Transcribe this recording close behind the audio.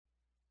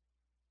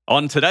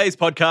On today's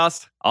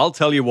podcast, I'll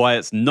tell you why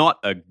it's not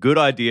a good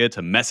idea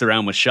to mess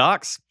around with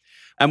sharks.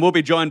 And we'll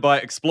be joined by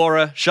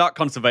explorer, shark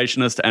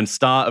conservationist, and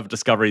star of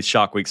Discovery's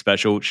Shark Week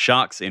special,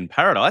 Sharks in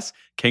Paradise,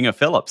 Kinga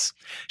Phillips.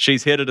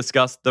 She's here to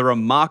discuss the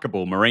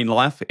remarkable marine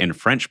life in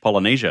French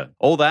Polynesia.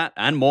 All that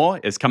and more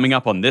is coming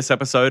up on this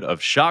episode of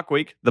Shark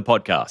Week, the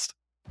podcast.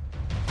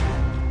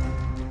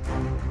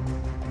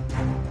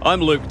 I'm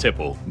Luke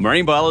Tipple,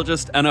 marine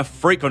biologist and a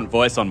frequent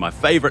voice on my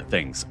favourite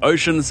things,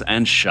 oceans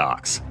and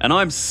sharks. And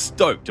I'm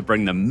stoked to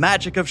bring the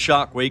magic of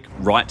Shark Week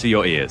right to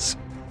your ears.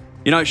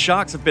 You know,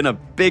 sharks have been a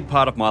big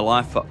part of my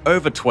life for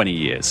over 20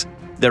 years.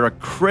 They're a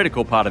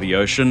critical part of the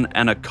ocean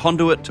and a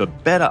conduit to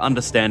better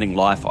understanding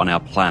life on our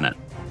planet.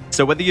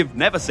 So whether you've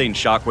never seen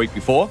Shark Week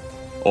before,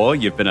 or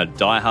you've been a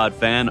diehard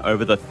fan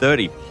over the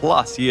 30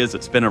 plus years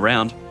it's been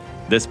around,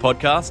 this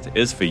podcast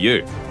is for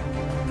you.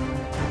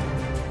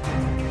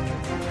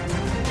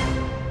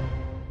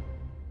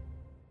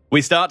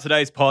 We start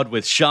today's pod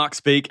with Shark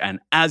Speak, and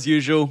as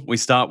usual, we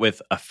start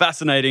with a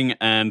fascinating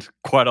and,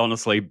 quite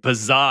honestly,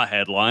 bizarre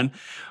headline,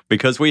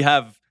 because we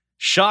have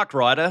shark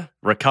rider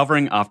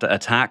recovering after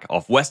attack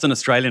off Western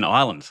Australian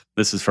island.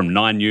 This is from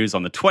 9 News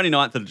on the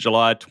 29th of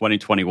July,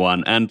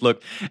 2021. And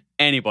look,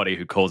 anybody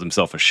who calls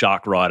himself a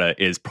shark rider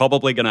is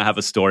probably going to have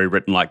a story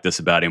written like this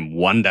about him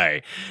one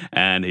day,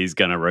 and he's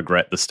going to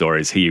regret the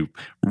stories he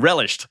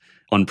relished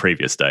on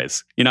previous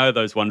days. You know,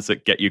 those ones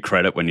that get you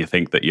credit when you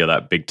think that you're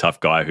that big tough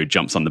guy who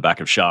jumps on the back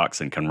of sharks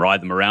and can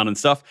ride them around and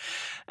stuff.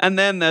 And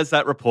then there's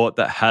that report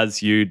that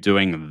has you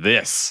doing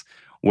this,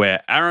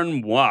 where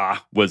Aaron Moir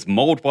was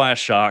mauled by a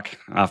shark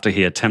after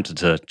he attempted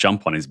to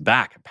jump on his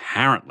back,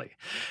 apparently.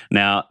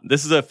 Now,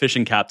 this is a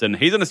fishing captain.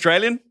 He's an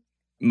Australian,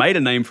 made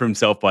a name for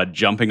himself by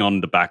jumping on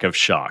the back of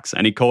sharks,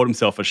 and he called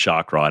himself a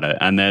shark rider.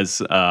 And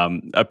there's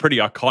a pretty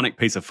iconic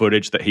piece of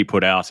footage that he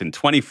put out in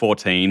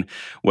 2014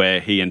 where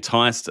he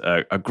enticed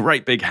a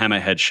great big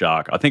hammerhead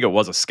shark. I think it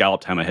was a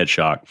scalloped hammerhead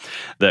shark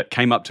that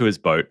came up to his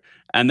boat,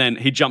 and then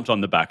he jumped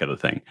on the back of the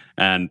thing.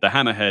 And the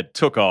hammerhead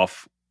took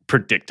off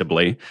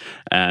predictably,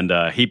 and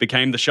he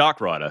became the shark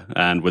rider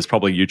and was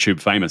probably YouTube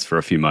famous for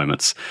a few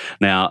moments.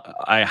 Now,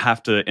 I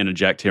have to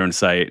interject here and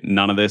say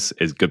none of this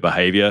is good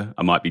behavior.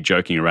 I might be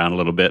joking around a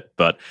little bit,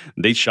 but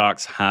these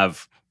sharks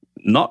have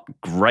not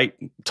great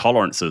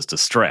tolerances to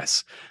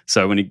stress.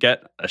 So when you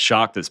get a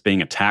shark that's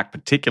being attacked,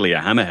 particularly a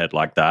hammerhead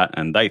like that,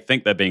 and they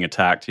think they're being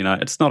attacked, you know,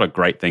 it's not a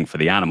great thing for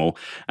the animal.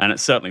 And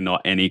it's certainly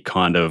not any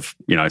kind of,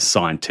 you know,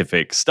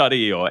 scientific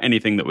study or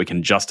anything that we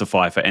can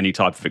justify for any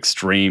type of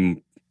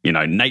extreme, you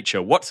know,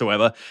 nature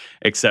whatsoever,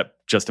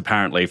 except just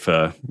apparently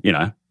for, you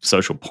know,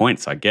 social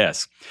points, I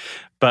guess.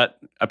 But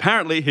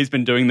apparently he's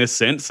been doing this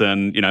since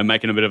and, you know,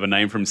 making a bit of a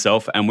name for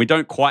himself. And we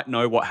don't quite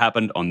know what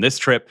happened on this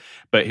trip,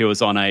 but he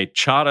was on a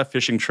charter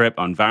fishing trip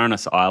on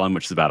Varanus Island,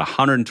 which is about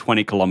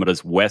 120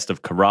 kilometres west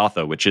of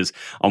Karratha, which is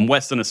on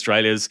Western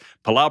Australia's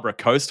Palabra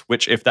coast,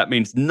 which, if that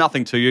means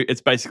nothing to you,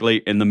 it's basically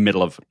in the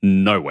middle of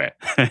nowhere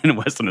in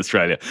Western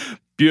Australia.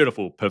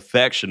 Beautiful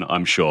perfection,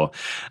 I'm sure.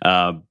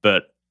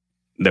 But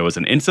there was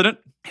an incident.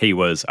 He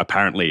was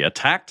apparently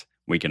attacked.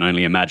 We can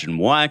only imagine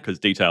why, because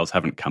details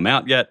haven't come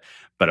out yet.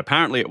 But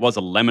apparently it was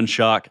a lemon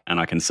shark, and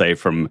I can say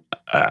from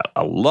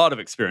a lot of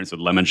experience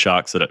with lemon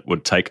sharks that it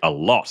would take a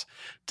lot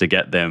to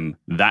get them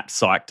that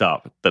psyched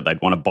up that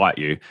they'd want to bite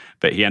you.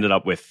 But he ended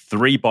up with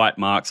 3 bite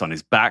marks on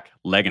his back,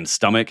 leg, and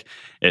stomach.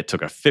 It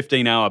took a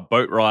 15-hour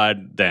boat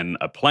ride, then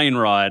a plane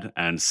ride,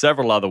 and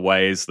several other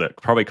ways that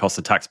probably cost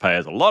the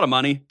taxpayers a lot of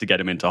money to get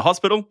him into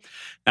hospital.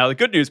 Now, the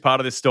good news part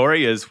of this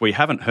story is we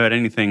haven't heard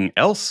anything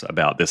else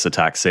about this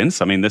attack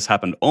since. I mean, this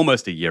happened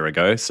almost a year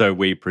ago, so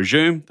we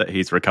presume that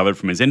he's recovered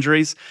from his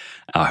injuries.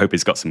 I hope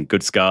he's got some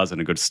good scars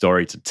and a good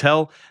story to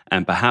tell,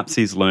 and perhaps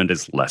he's learned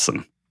his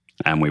lesson.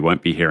 And we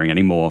won't be hearing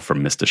any more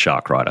from Mr.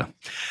 Shark Rider.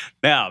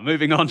 Now,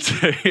 moving on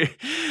to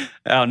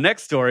our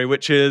next story,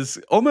 which is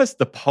almost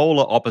the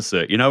polar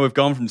opposite. You know, we've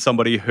gone from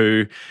somebody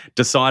who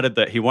decided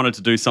that he wanted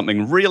to do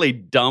something really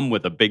dumb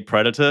with a big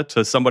predator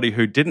to somebody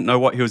who didn't know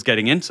what he was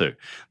getting into.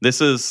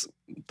 This is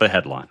the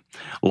headline.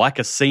 Like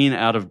a scene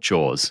out of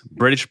Jaws,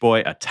 British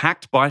boy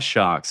attacked by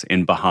sharks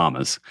in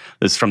Bahamas.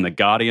 This is from The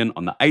Guardian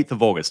on the 8th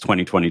of August,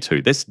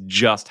 2022. This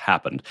just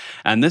happened.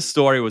 And this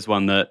story was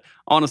one that,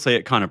 honestly,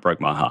 it kind of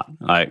broke my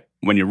heart.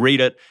 When you read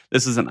it,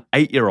 this is an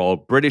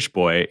 8-year-old British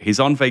boy. He's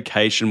on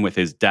vacation with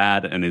his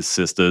dad and his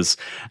sisters,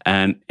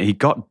 and he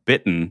got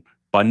bitten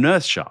by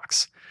nurse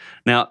sharks.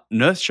 Now,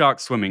 nurse shark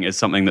swimming is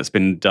something that's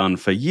been done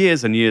for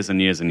years and years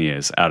and years and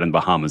years out in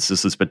Bahamas.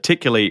 This is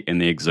particularly in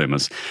the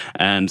Exumas.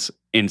 And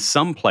in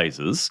some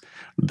places,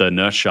 the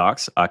nurse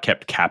sharks are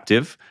kept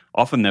captive.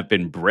 Often they've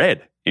been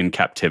bred in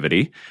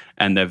captivity,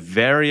 and they're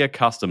very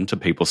accustomed to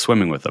people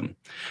swimming with them.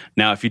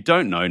 Now, if you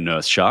don't know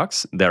nurse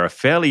sharks, they're a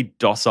fairly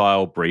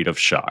docile breed of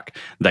shark.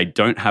 They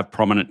don't have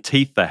prominent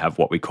teeth. They have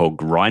what we call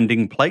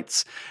grinding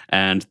plates,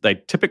 and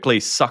they typically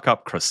suck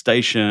up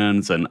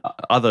crustaceans and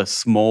other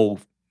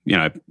small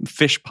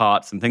fish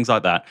parts and things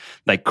like that.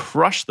 They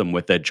crush them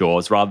with their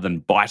jaws rather than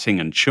biting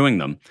and chewing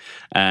them,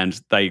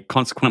 and they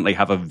consequently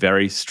have a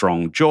very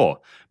strong jaw.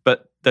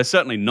 But they're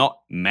certainly not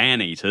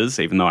man-eaters,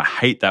 even though I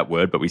hate that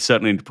word, but we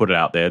certainly need to put it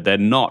out there. They're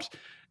not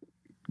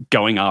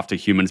going after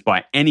humans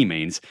by any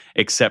means,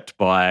 except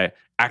by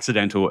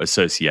accidental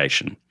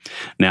association.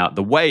 Now,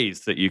 the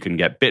ways that you can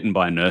get bitten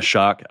by a nurse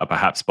shark are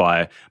perhaps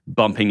by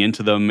bumping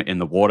into them in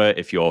the water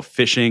if you're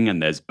fishing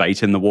and there's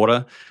bait in the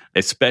water,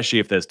 especially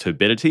if there's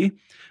turbidity.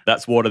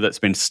 That's water that's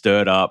been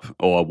stirred up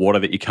or water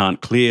that you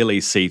can't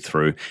clearly see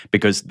through,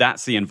 because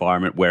that's the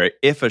environment where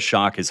if a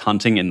shark is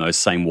hunting in those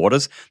same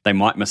waters, they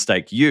might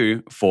mistake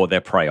you for their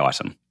prey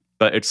item.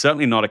 But it's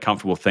certainly not a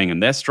comfortable thing.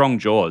 And they're strong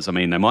jaws. I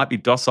mean, they might be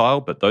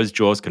docile, but those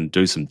jaws can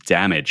do some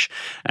damage.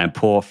 And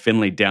poor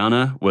Finley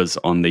Downer was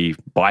on the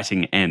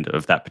biting end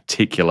of that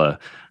particular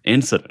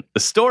incident. The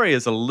story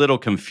is a little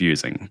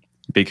confusing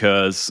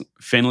because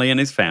Finley and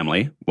his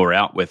family were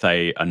out with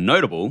a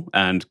notable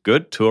and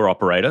good tour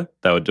operator.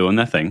 They were doing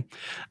their thing.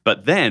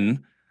 But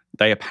then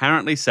they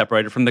apparently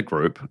separated from the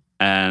group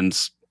and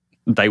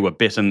they were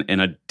bitten in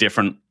a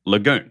different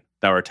lagoon.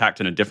 They were attacked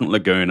in a different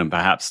lagoon and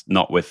perhaps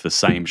not with the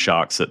same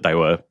sharks that they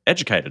were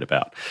educated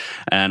about.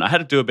 And I had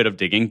to do a bit of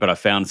digging, but I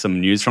found some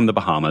news from the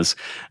Bahamas.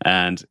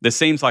 And there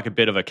seems like a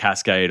bit of a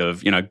cascade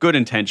of, good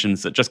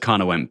intentions that just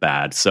kind of went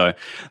bad. So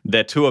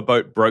their tour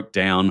boat broke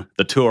down.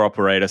 The tour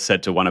operator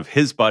said to one of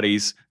his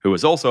buddies, who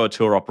was also a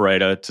tour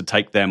operator, to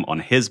take them on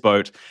his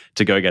boat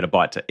to go get a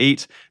bite to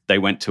eat. They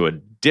went to a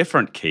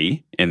different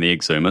key in the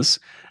Exumas,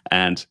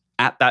 and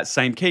at that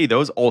same key, there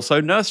was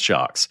also nurse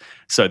sharks.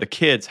 So the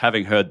kids,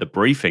 having heard the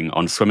briefing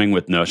on swimming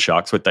with nurse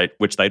sharks,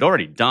 which they'd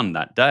already done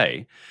that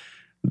day,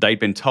 they'd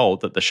been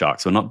told that the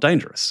sharks were not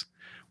dangerous,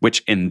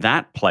 which in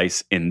that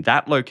place, in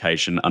that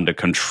location, under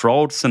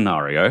controlled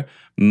scenario,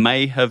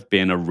 may have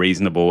been a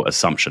reasonable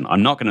assumption.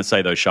 I'm not going to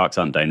say those sharks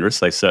aren't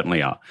dangerous. They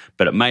certainly are.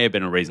 But it may have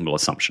been a reasonable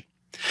assumption.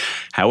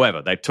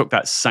 However, they took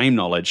that same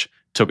knowledge,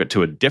 took it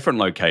to a different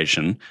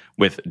location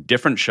with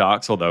different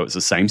sharks, although it's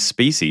the same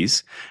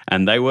species,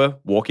 and they were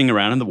walking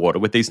around in the water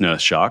with these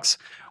nurse sharks,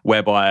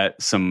 whereby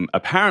some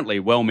apparently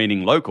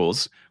well-meaning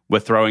locals were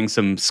throwing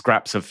some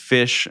scraps of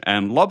fish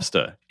and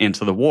lobster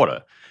into the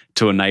water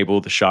to enable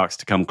the sharks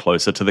to come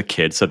closer to the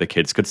kids so the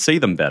kids could see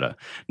them better.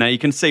 Now, you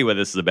can see where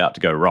this is about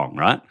to go wrong,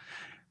 right?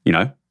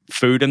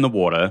 Food in the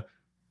water,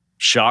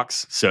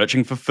 sharks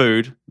searching for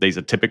food. These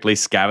are typically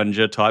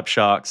scavenger-type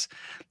sharks.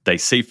 They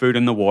see food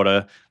in the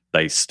water.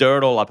 They stir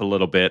it all up a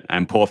little bit,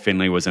 and poor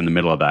Finley was in the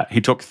middle of that.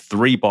 He took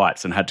 3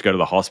 bites and had to go to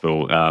the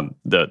hospital.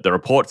 The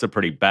reports are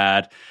pretty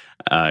bad.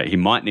 He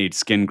might need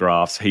skin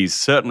grafts. He's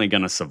certainly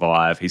going to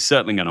survive. He's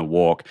certainly going to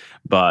walk.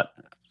 But,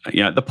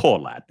 the poor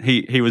lad,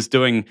 he was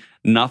doing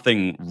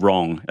nothing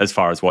wrong as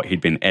far as what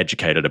he'd been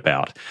educated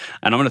about.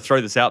 And I'm going to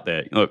throw this out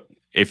there. Look,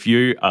 if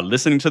you are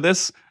listening to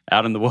this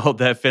out in the world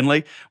there,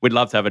 Finley, we'd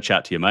love to have a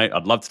chat to you, mate.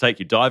 I'd love to take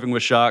you diving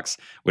with sharks.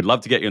 We'd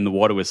love to get you in the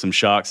water with some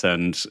sharks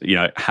and,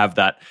 have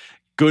that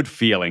good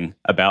feeling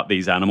about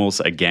these animals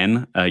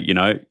again.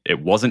 It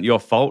wasn't your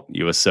fault.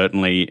 You were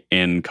certainly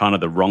in kind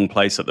of the wrong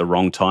place at the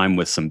wrong time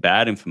with some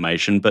bad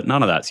information, but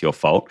none of that's your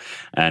fault.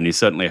 And you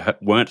certainly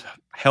weren't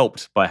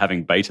helped by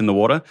having bait in the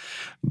water.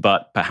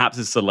 But perhaps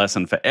it's a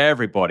lesson for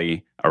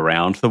everybody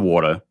around the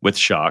water with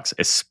sharks,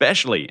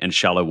 especially in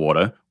shallow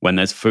water when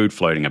there's food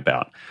floating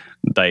about.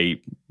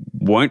 They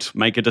won't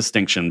make a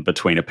distinction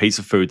between a piece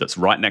of food that's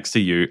right next to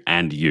you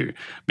and you,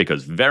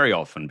 because very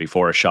often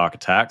before a shark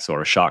attacks,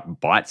 or a shark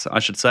bites, I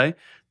should say,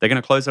 they're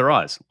going to close their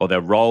eyes or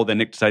they'll roll their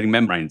nictitating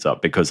membranes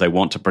up because they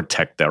want to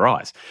protect their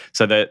eyes.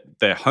 So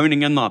they're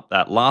honing in on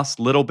that last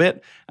little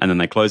bit, and then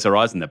they close their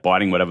eyes and they're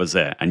biting whatever's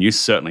there. And you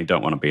certainly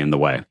don't want to be in the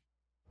way.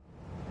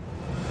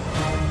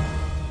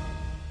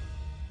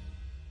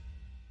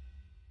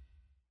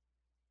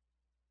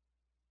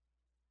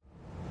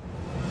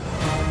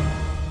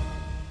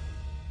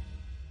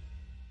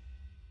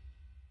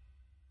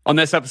 On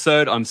this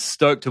episode, I'm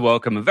stoked to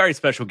welcome a very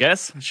special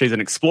guest. She's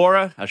an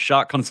explorer, a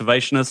shark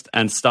conservationist,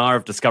 and star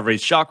of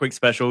Discovery's Shark Week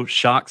special,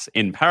 Sharks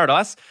in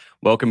Paradise.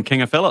 Welcome,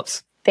 Kinga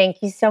Phillips.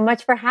 Thank you so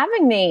much for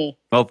having me.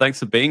 Well, thanks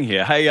for being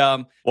here. Hey,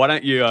 why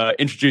don't you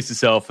introduce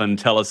yourself and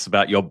tell us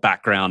about your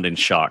background in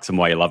sharks and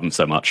why you love them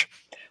so much?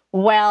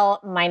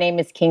 Well, my name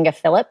is Kinga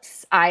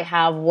Phillips. I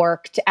have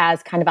worked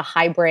as kind of a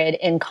hybrid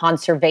in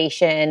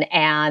conservation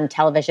and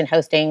television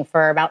hosting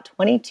for about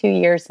 22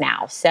 years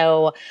now.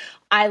 So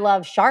I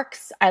love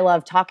sharks. I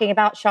love talking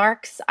about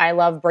sharks. I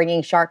love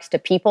bringing sharks to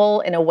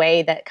people in a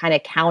way that kind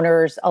of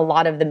counters a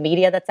lot of the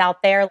media that's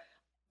out there.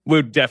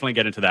 We'll definitely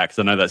get into that because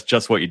I know that's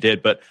just what you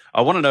did. But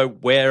I want to know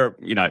where,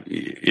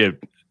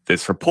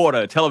 this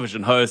reporter,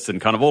 television host,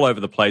 and kind of all over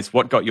the place,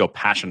 what got your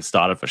passion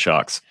started for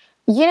sharks?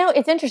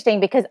 It's interesting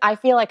because I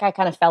feel like I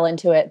kind of fell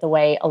into it the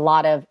way a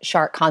lot of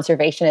shark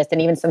conservationists and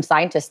even some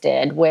scientists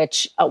did,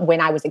 which when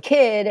I was a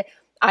kid,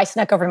 I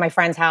snuck over to my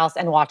friend's house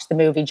and watched the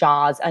movie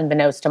Jaws,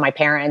 unbeknownst to my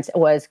parents. It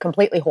was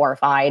completely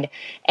horrified.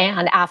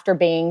 And after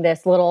being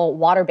this little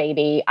water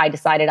baby, I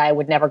decided I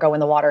would never go in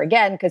the water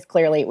again because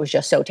clearly it was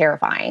just so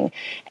terrifying.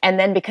 And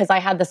then because I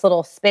had this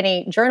little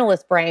spinny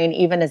journalist brain,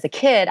 even as a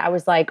kid, I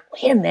was like,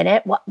 wait a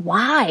minute,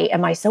 why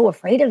am I so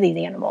afraid of these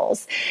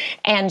animals?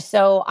 And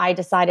so I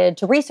decided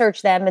to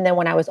research them. And then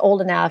when I was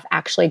old enough,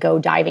 actually go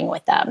diving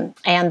with them.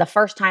 And the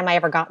first time I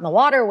ever got in the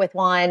water with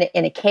one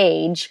in a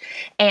cage,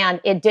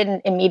 and it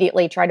didn't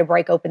immediately try to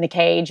break open the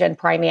cage and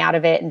pry me out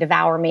of it and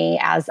devour me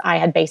as I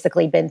had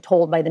basically been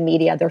told by the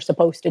media they're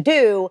supposed to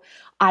do.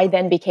 I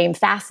then became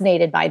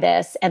fascinated by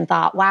this and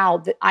thought,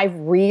 wow, I've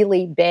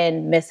really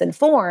been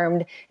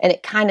misinformed. And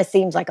it kind of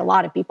seems like a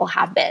lot of people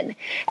have been.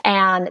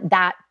 And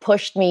that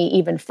pushed me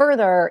even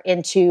further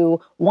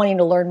into wanting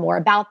to learn more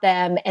about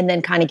them and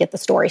then kind of get the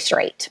story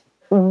straight.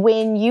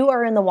 When you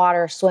are in the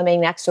water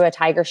swimming next to a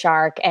tiger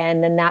shark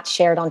and then that's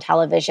shared on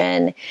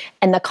television,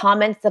 and the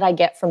comments that I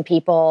get from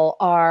people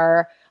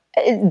are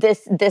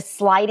this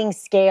sliding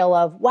scale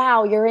of,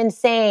 wow, you're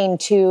insane,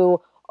 to,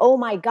 oh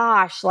my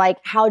gosh, like,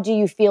 how do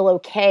you feel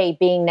okay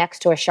being next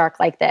to a shark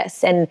like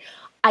this? And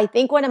I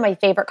think one of my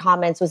favorite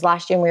comments was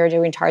last year when we were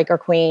doing Tiger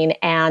Queen,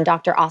 and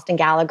Dr. Austin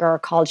Gallagher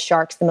called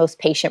sharks the most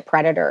patient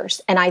predators.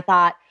 And I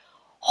thought,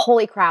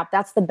 holy crap,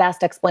 that's the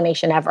best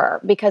explanation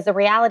ever. Because the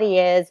reality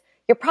is,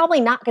 you're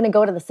probably not going to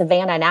go to the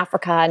savannah in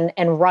Africa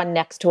and run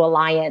next to a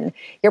lion.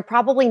 You're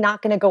probably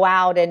not going to go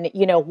out and,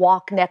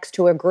 walk next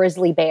to a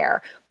grizzly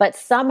bear. But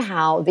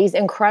somehow these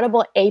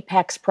incredible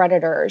apex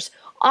predators,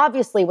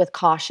 obviously with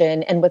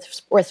caution and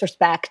with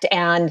respect,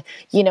 and,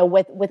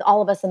 with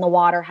all of us in the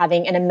water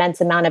having an immense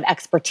amount of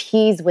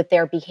expertise with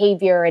their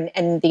behavior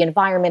and the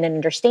environment and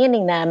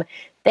understanding them,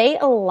 they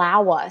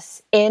allow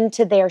us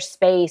into their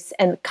space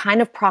and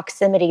kind of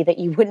proximity that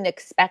you wouldn't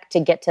expect to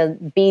get to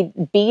be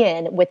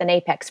in with an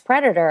apex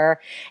predator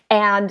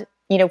and,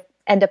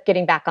 end up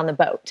getting back on the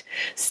boat.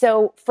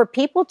 So for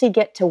people to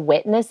get to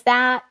witness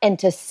that and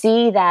to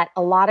see that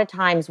a lot of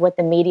times what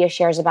the media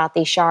shares about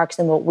these sharks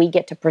and what we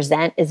get to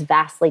present is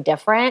vastly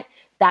different,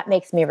 that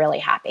makes me really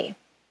happy.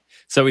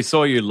 So we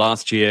saw you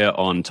last year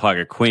on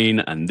Tiger Queen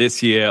and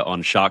this year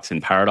on Sharks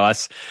in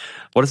Paradise.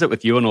 What is it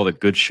with you and all the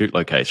good shoot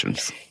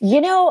locations?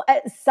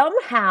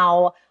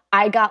 Somehow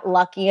I got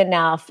lucky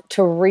enough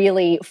to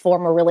really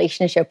form a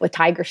relationship with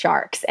tiger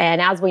sharks. And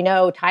as we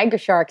know, tiger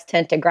sharks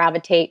tend to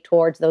gravitate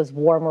towards those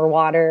warmer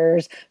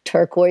waters,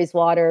 turquoise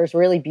waters,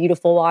 really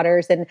beautiful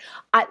waters. And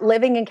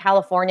living in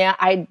California,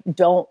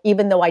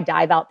 even though I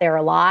dive out there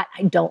a lot,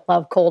 I don't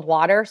love cold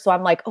water. So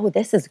I'm like, oh,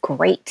 this is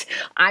great.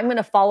 I'm going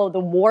to follow the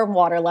warm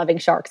water loving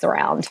sharks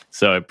around.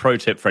 So pro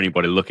tip for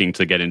anybody looking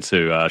to get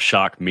into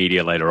shark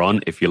media later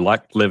on, if you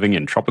like living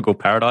in tropical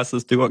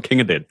paradises, do what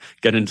Kinga did.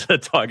 Get into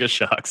tiger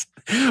sharks.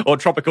 Or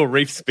tropical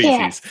reef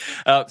species.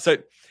 Yeah. So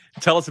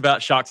tell us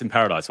about Sharks in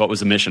Paradise. What was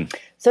the mission?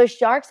 So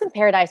Sharks in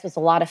Paradise was a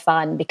lot of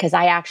fun because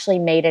I actually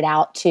made it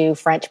out to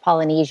French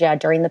Polynesia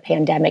during the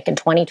pandemic in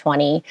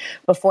 2020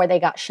 before they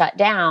got shut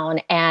down.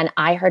 And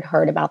I had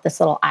heard about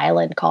this little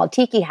island called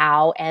Tiki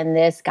Hao and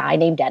this guy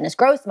named Dennis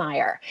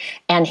Grossmeyer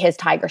and his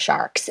tiger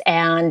sharks.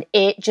 And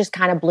it just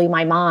kind of blew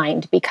my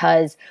mind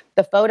because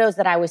the photos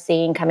that I was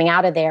seeing coming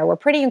out of there were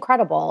pretty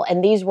incredible.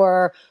 And these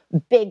were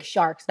big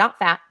sharks, not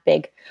fat,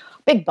 big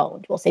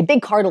boned, we'll say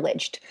big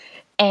cartilaged.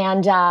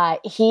 And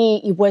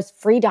he was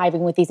free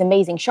diving with these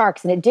amazing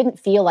sharks, and it didn't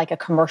feel like a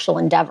commercial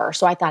endeavor.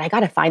 So I thought, I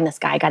got to find this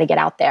guy. I got to get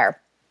out there.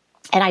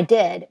 And I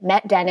did,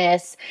 met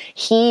Dennis.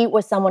 He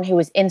was someone who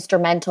was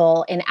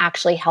instrumental in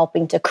actually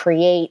helping to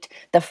create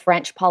the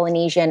French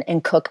Polynesian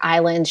and Cook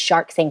Islands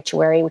Shark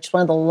Sanctuary, which is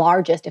one of the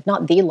largest, if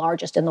not the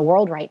largest in the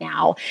world right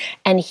now.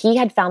 And he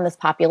had found this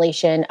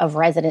population of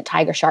resident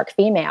tiger shark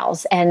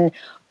females. And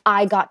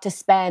I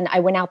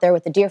went out there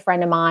with a dear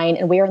friend of mine,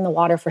 and we were in the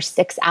water for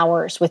 6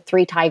 hours with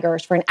 3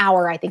 tigers. For an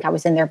hour, I think I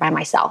was in there by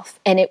myself,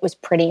 and it was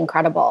pretty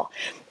incredible.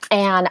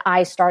 And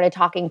I started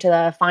talking to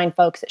the fine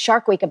folks at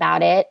Shark Week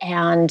about it.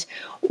 And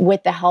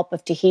with the help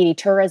of Tahiti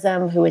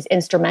Tourism, who was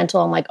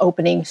instrumental in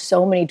opening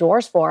so many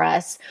doors for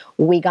us,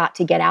 we got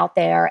to get out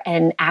there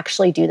and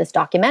actually do this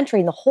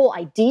documentary. And the whole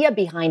idea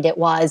behind it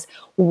was,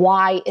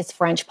 why is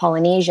French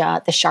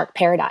Polynesia the shark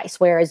paradise?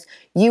 Whereas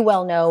you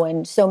well know,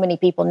 and so many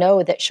people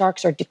know, that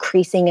sharks are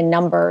decreasing in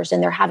numbers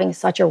and they're having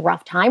such a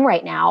rough time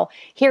right now.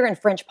 Here in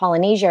French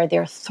Polynesia,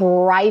 they're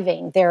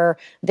thriving. Their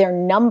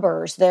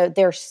numbers,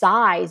 their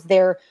size,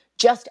 they're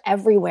just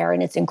everywhere,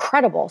 and it's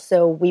incredible.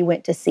 So we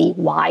went to see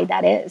why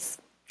that is.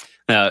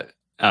 Now,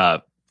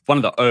 one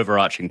of the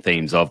overarching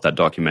themes of that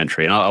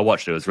documentary, and I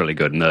watched it, was really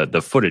good, and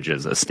the footage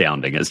is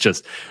astounding.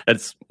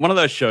 It's one of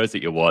those shows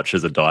that you watch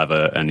as a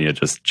diver and you're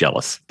just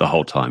jealous the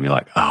whole time. You're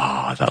like,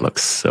 oh, that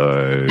looks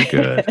so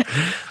good.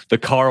 The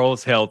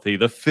coral's healthy,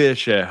 the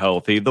fish are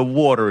healthy, the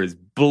water is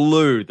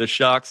blue. The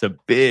sharks are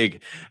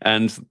big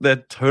and they're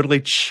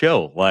totally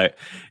chill. Like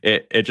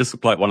it just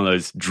looked like one of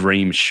those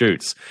dream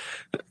shoots.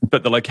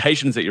 But the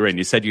locations that you're in,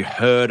 you said you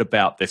heard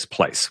about this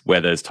place where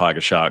there's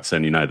tiger sharks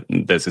and,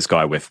 there's this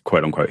guy with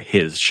quote unquote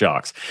his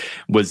sharks.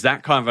 Was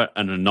that kind of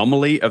an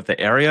anomaly of the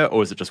area,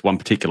 or is it just one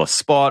particular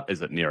spot?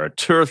 Is it near a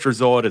tourist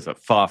resort? Is it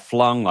far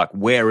flung? Like,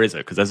 where is it?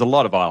 Because there's a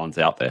lot of islands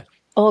out there.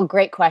 Oh,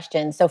 great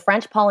question. So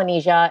French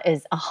Polynesia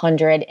is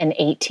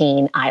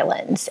 118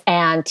 islands,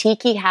 and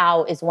Tiki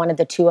Hau is one of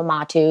the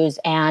Tuamotus,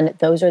 and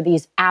those are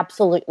these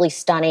absolutely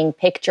stunning,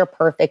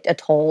 picture-perfect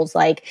atolls.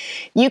 Like,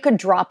 you could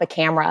drop a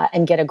camera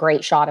and get a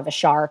great shot of a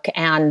shark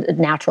and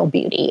natural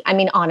beauty. I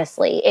mean,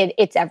 honestly,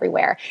 it's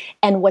everywhere.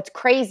 And what's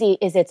crazy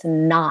is it's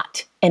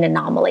not an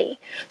anomaly.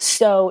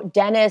 So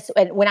Dennis,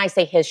 when I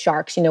say his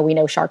sharks, we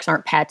know sharks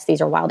aren't pets.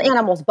 These are wild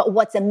animals. But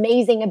what's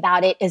amazing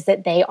about it is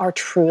that they are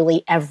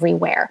truly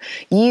everywhere.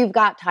 You've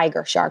got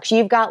tiger sharks.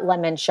 You've got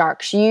lemon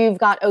sharks. You've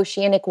got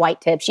oceanic white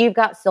tips. You've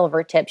got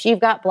silver tips. You've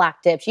got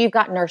black tips. You've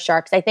got nurse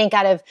sharks. I think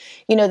out of,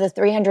 the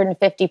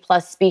 350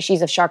 plus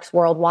species of sharks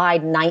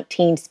worldwide,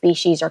 19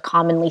 species are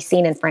commonly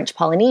seen in French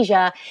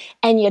Polynesia.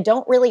 And you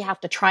don't really have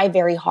to try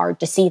very hard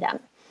to see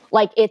them.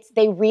 Like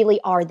they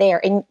really are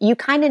there. And you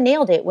kind of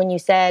nailed it when you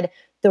said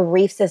the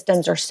reef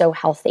systems are so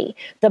healthy.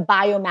 The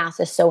biomass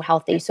is so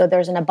healthy. So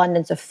there's an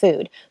abundance of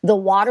food. The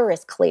water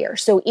is clear.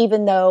 So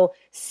even though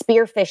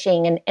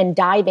spearfishing and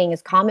diving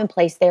is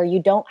commonplace there, you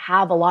don't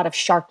have a lot of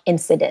shark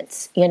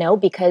incidents,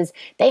 because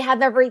they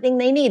have everything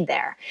they need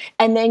there.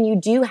 And then you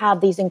do have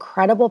these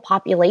incredible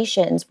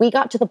populations. We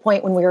got to the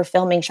point when we were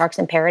filming Sharks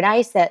in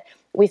Paradise that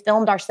we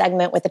filmed our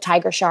segment with the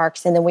tiger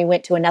sharks, and then we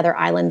went to another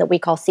island that we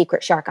call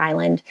Secret Shark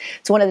Island.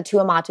 It's one of the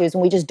Tuamotus,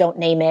 and we just don't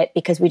name it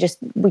because we just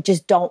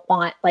don't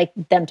want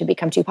them to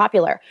become too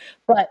popular.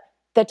 But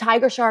the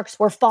tiger sharks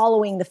were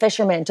following the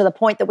fishermen to the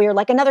point that we were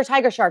like, another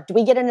tiger shark. Do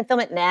we get in and film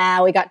it?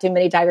 Nah, we got too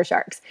many tiger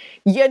sharks.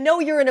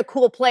 You're in a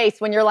cool place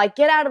when you're like,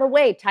 get out of the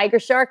way, tiger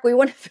shark. We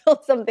want to film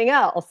something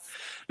else.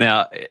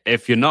 Now,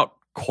 if you're not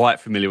quite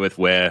familiar with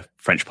where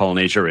French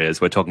Polynesia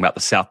is, we're talking about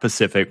the South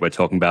Pacific. We're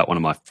talking about one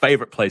of my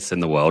favorite places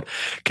in the world.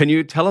 Can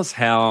you tell us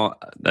how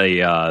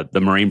the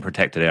marine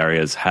protected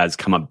areas has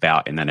come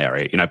about in that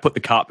area? Put the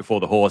cart before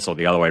the horse, or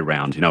the other way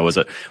around. Was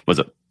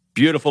it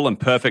beautiful and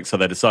perfect, so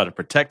they decided to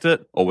protect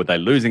it, or were they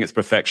losing its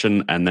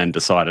perfection and then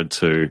decided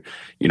to,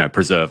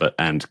 preserve it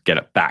and get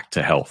it back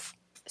to health?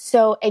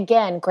 So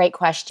again, great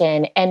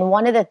question. And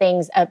one of the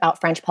things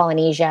about French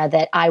Polynesia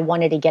that I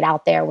wanted to get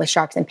out there with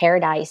Sharks in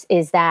Paradise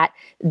is that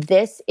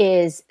this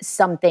is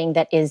something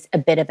that is a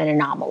bit of an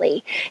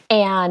anomaly.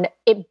 And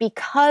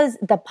because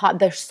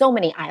there's so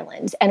many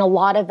islands and a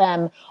lot of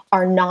them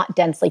are not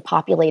densely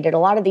populated. A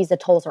lot of these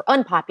atolls are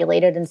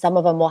unpopulated, and some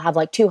of them will have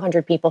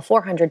 200 people,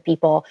 400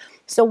 people.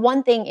 So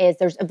one thing is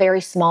there's a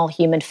very small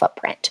human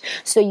footprint.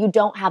 So you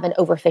don't have an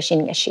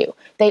overfishing issue.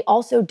 They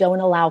also don't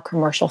allow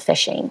commercial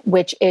fishing,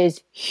 which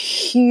is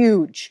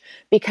huge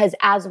because,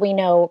 as we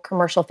know,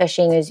 commercial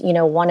fishing is,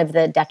 one of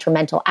the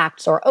detrimental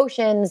acts or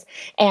oceans,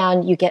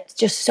 and you get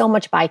just so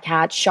much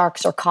bycatch.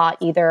 Sharks are caught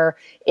either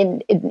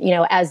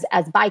as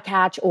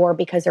bycatch or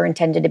because they're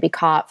intended to be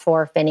caught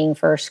for finning,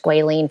 for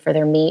squalene, for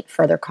their meat,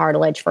 for their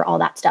cartilage, for all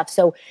that stuff.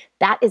 So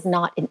that is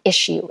not an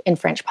issue in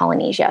French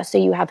Polynesia. So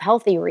you have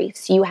healthy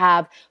reefs, you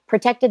have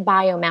protected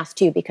biomass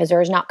too, because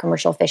there is not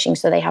commercial fishing,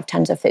 so they have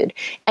tons of food.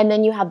 And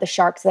then you have the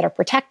sharks that are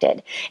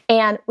protected.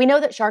 And we know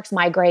that sharks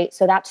migrate,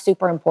 so that's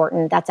super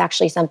important. That's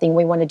actually something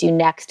we want to do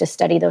next, to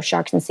study those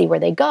sharks and see where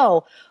they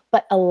go.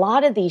 But a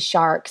lot of these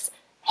sharks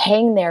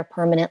hang there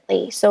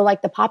permanently. So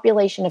the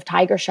population of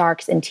tiger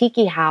sharks in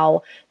Tiki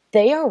Hau,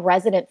 they are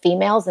resident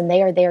females and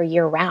they are there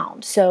year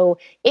round. So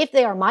if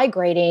they are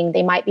migrating,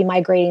 they might be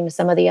migrating to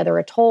some of the other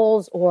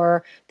atolls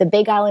or the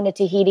big island of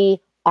Tahiti.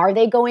 Are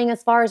they going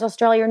as far as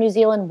Australia or New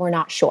Zealand? We're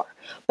not sure.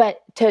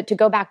 But to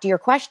go back to your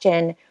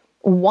question,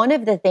 one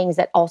of the things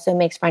that also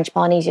makes French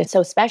Polynesia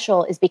so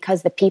special is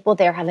because the people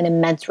there have an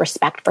immense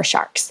respect for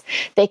sharks.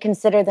 They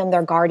consider them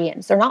their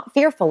guardians. They're not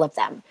fearful of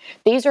them.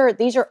 These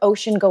are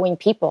ocean-going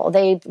people.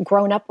 They've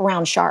grown up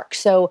around sharks.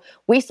 So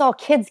we saw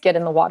kids get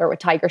in the water with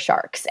tiger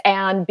sharks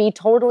and be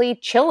totally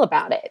chill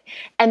about it.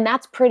 And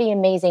that's pretty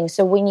amazing.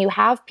 So when you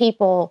have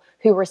people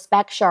who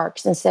respect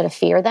sharks instead of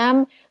fear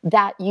them,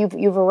 that you've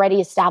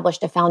already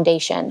established a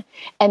foundation.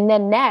 And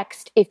then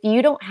next, if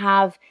you don't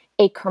have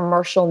a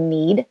commercial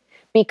need,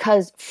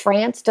 because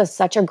France does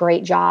such a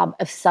great job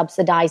of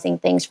subsidizing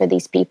things for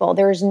these people.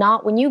 There's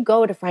not, when you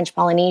go to French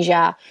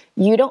Polynesia,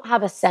 you don't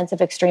have a sense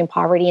of extreme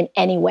poverty in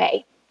any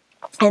way.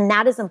 And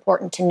that is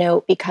important to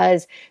note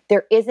because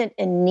there isn't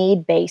a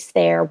need base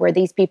there where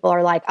these people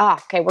are like,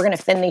 okay, we're going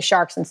to fin these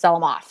sharks and sell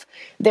them off.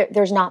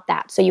 There's not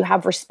that. So you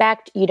have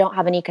respect, you don't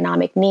have an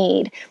economic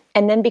need.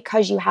 And then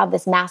because you have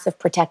this massive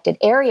protected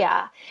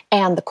area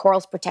and the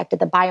coral's protected,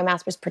 the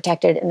biomass is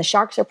protected, and the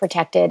sharks are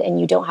protected, and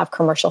you don't have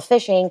commercial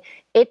fishing,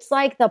 it's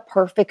like the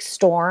perfect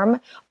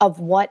storm of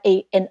what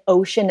an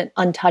ocean, an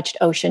untouched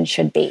ocean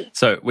should be.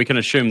 So we can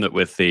assume that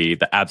with the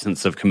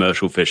absence of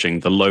commercial fishing,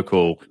 the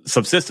local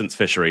subsistence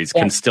fisheries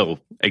can still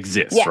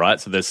exist, right?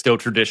 So there's still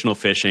traditional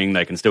fishing.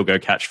 They can still go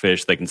catch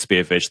fish. They can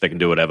spearfish. They can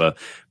do whatever,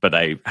 but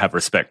they have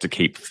respect to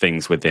keep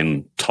things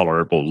within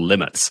tolerable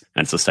limits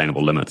and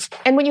sustainable limits.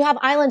 And when you have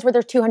islands where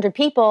there's 200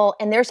 people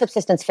and they're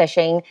subsistence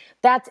fishing,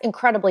 that's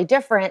incredibly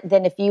different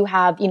than if you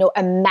have,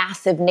 a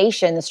massive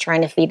nation that's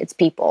trying to feed its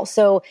people.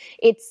 So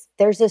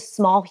there's this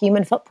small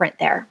human footprint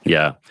there.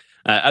 Yeah.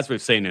 As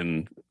we've seen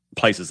in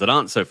places that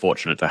aren't so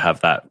fortunate to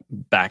have that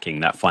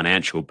backing, that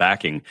financial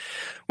backing,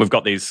 we've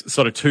got these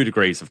sort of 2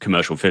 degrees of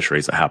commercial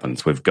fisheries that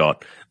happens. We've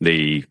got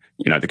the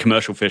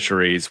commercial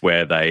fisheries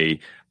where they,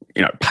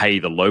 pay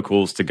the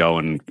locals to go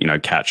and,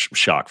 catch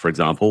shark, for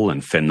example,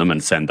 and fin them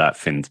and send that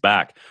fins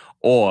back.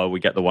 Or we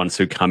get the ones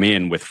who come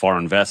in with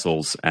foreign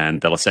vessels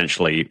and they'll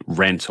essentially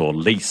rent or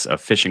lease a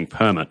fishing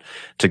permit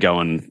to go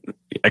and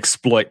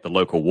exploit the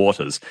local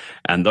waters.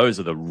 And those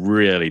are the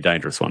really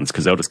dangerous ones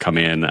because they'll just come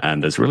in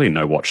and there's really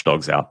no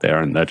watchdogs out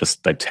there and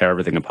they tear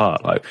everything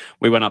apart. Like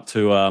we went up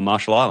to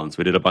Marshall Islands.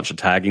 We did a bunch of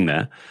tagging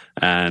there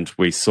and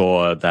we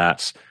saw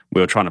that we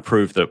were trying to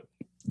prove that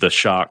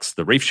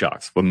the reef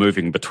sharks were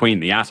moving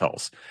between the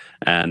atolls.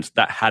 And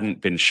that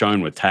hadn't been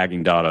shown with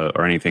tagging data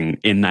or anything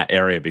in that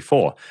area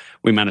before.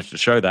 We managed to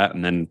show that.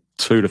 And then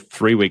 2 to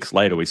 3 weeks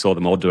later, we saw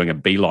them all doing a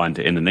beeline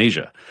to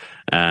Indonesia.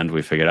 And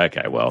we figured,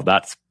 okay, well,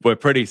 we're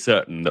pretty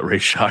certain that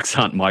reef sharks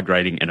aren't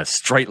migrating in a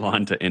straight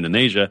line to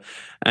Indonesia.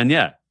 And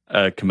yeah,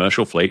 a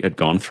commercial fleet had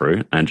gone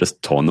through and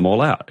just torn them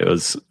all out. It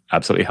was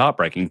absolutely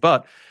heartbreaking.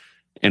 But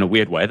in a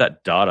weird way,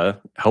 that data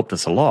helped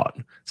us a lot.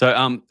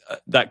 So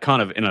that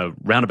kind of, in a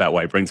roundabout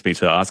way, brings me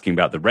to asking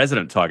about the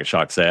resident tiger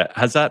sharks there.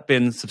 Has that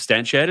been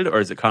substantiated, or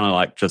is it kind of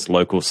like just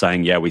locals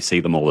saying, yeah, we see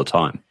them all the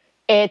time?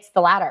 It's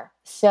the latter.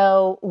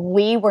 So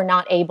we were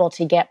not able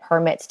to get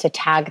permits to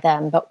tag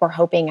them, but we're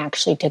hoping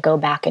actually to go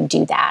back and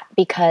do that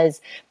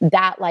because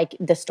that, like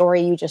the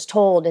story you just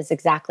told, is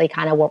exactly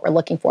kind of what we're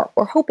looking for.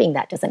 We're hoping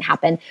that doesn't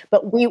happen,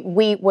 but we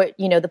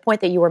the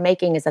point that you were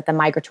making is that the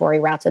migratory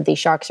routes of these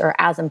sharks are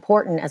as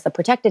important as the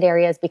protected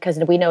areas because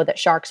we know that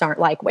sharks aren't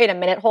like, wait a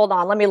minute, hold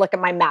on, let me look at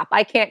my map.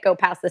 I can't go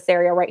past this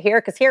area right here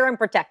because here I'm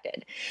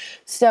protected.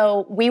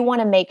 So we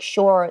want to make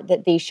sure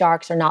that these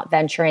sharks are not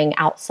venturing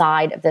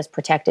outside of this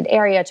protected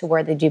area to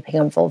where they do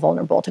become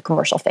vulnerable to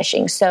commercial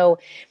fishing. So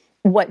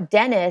what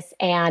Dennis,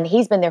 and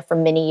he's been there for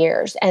many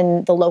years,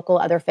 and the local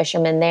other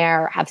fishermen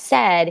there have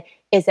said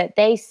is that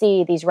they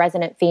see these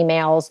resident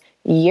females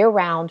year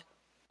round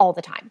all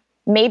the time.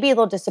 Maybe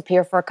they'll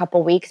disappear for a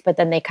couple weeks, but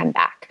then they come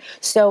back.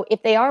 So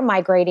if they are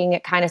migrating,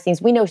 it kind of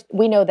seems, we know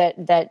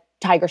that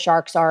tiger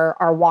sharks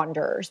are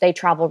wanderers. They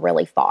travel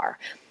really far.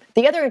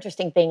 The other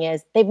interesting thing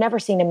is they've never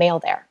seen a male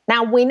there.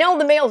 Now, we know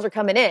the males are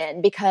coming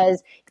in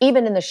because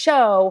even in the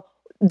show,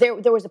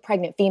 there was a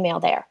pregnant female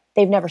there.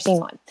 They've never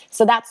seen one.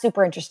 So that's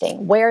super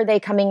interesting. Where are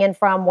they coming in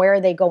from? Where are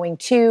they going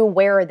to?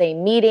 Where are they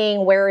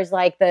meeting? Where is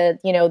like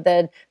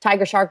the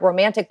tiger shark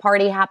romantic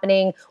party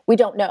happening? We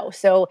don't know.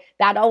 So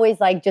that always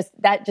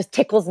just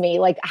tickles me,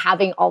 like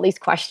having all these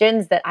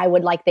questions that I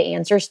would like the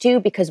answers to,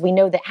 because we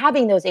know that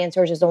having those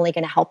answers is only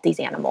going to help these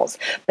animals.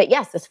 But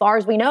yes, as far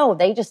as we know,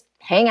 they just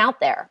hang out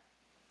there.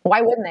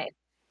 Why wouldn't they?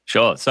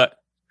 Sure. So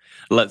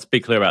let's be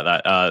clear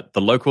about that.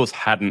 The locals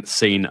hadn't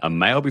seen a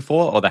male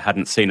before, or they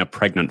hadn't seen a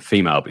pregnant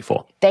female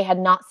before? They had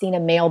not seen a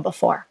male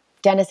before.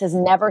 Dennis has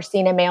never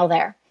seen a male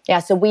there. Yeah,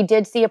 so we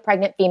did see a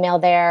pregnant female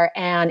there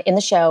and in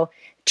the show,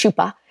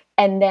 Chupa.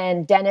 And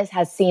then Dennis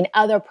has seen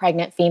other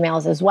pregnant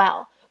females as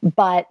well,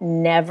 but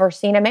never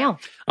seen a male.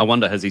 I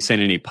wonder, has he seen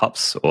any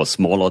pups or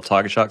smaller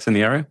tiger sharks in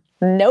the area?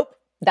 Nope.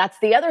 That's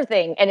the other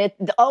thing. And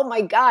oh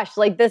my gosh,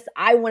 like this,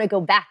 I want to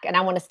go back and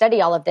I want to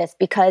study all of this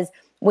because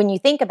when you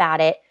think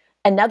about it,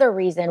 another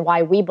reason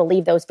why we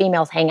believe those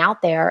females hang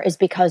out there is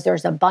because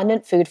there's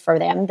abundant food for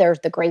them. There's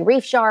the gray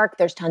reef shark,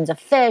 there's tons of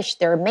fish,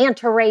 there are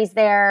manta rays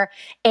there,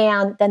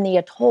 and then the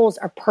atolls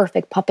are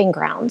perfect pupping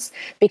grounds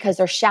because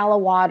they're shallow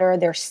water,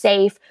 they're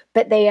safe,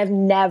 but they have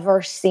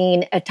never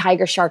seen a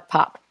tiger shark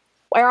pup.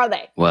 Where are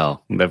they?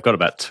 Well, they've got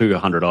about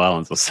 200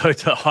 islands or so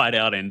to hide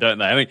out in, don't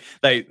they? I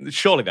mean,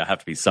 surely they have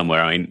to be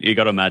somewhere. I mean, you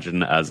got to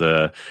imagine as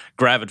a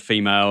gravid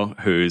female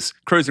who's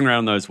cruising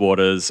around those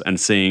waters and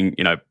seeing,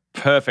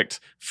 perfect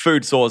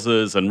food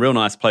sources and real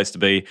nice place to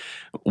be,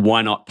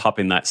 why not pup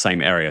in that same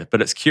area?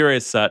 But it's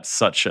curious that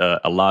such a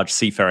large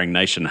seafaring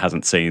nation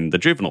hasn't seen the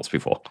juveniles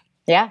before.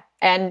 Yeah.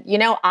 And,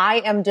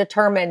 I am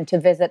determined to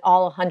visit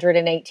all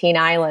 118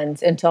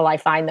 islands until I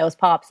find those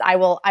pups. I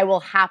will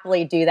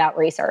happily do that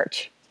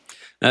research.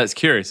 Now, it's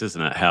curious,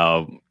 isn't it,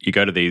 how you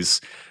go to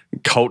these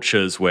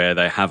cultures where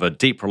they have a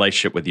deep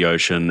relationship with the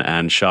ocean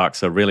and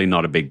sharks are really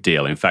not a big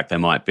deal. In fact, they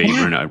might be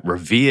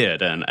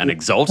revered and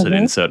exalted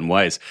in certain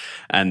ways.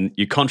 And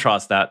you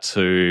contrast that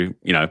to,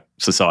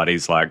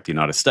 societies like the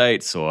United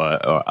States or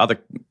other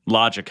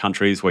larger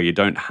countries where you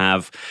don't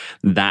have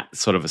that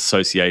sort of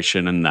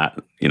association and that,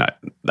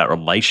 that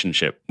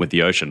relationship with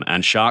the ocean.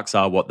 And sharks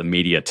are what the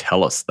media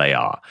tell us they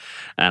are.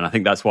 And I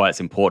think that's why it's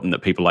important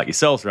that people like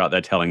yourselves are out there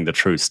telling the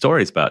true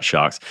stories about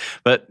sharks.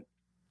 But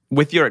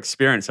with your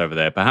experience over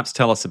there, perhaps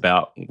tell us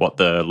about what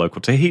the local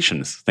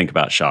Tahitians think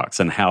about sharks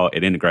and how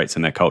it integrates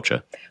in their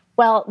culture.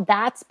 Well,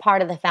 that's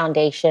part of the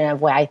foundation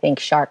of where I think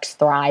sharks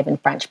thrive in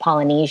French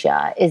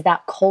Polynesia, is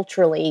that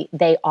culturally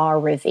they are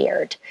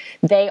revered.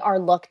 They are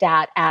looked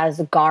at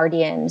as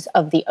guardians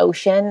of the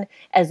ocean,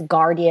 as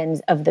guardians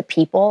of the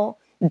people.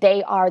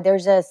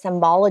 There's a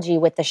symbology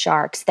with the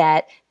sharks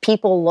that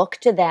people look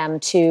to them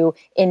to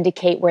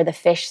indicate where the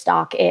fish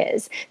stock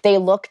is. They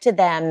look to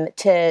them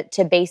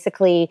to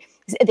basically,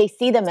 they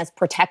see them as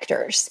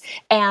protectors.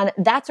 And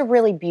that's a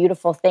really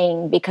beautiful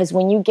thing, because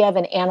when you give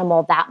an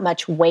animal that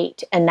much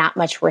weight and that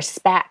much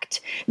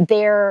respect,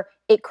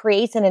 it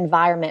creates an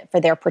environment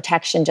for their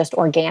protection just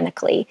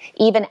organically,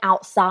 even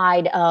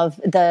outside of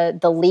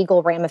the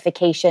legal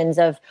ramifications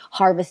of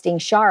harvesting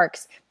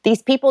sharks.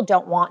 These people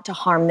don't want to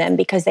harm them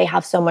because they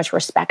have so much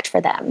respect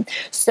for them.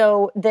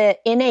 So the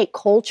innate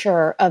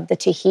culture of the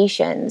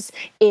Tahitians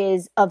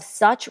is of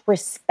such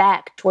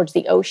respect towards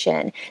the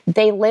ocean.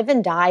 They live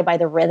and die by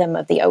the rhythm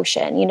of the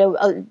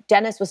ocean.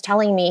 Dennis was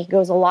telling me, he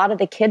goes, a lot of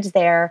the kids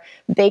there,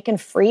 they can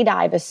free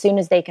dive as soon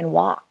as they can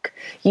walk.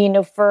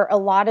 For a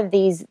lot of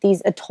these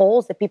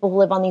atolls, the people who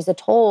live on these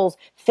atolls,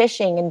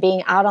 fishing and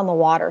being out on the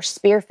water,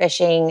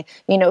 spearfishing,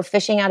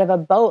 fishing out of a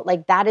boat,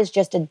 like that is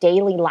just a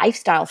daily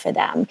lifestyle for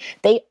them.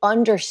 They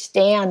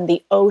understand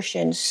the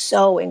ocean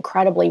so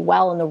incredibly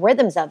well and the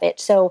rhythms of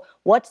it. So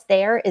what's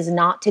there is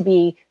not to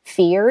be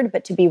feared,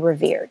 but to be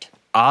revered.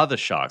 Are the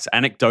sharks,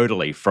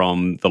 anecdotally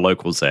from the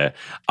locals there,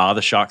 are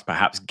the sharks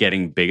perhaps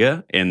getting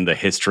bigger in the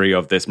history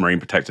of this marine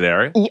protected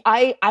area?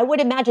 I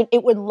would imagine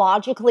it would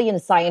logically and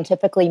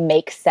scientifically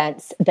make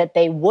sense that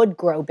they would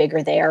grow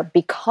bigger there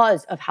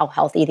because of how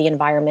healthy the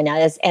environment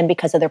is and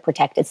because of their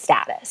protected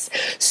status.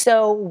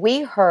 So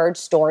we heard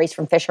stories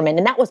from fishermen,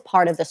 and that was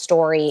part of the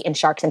story in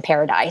Sharks in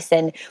Paradise.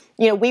 And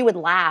we would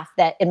laugh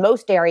that in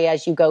most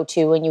areas you go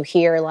to and you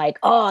hear like,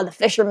 oh, the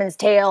fishermen's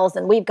tales,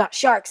 and we've got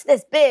sharks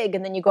this big.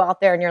 And then you go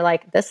out there and you're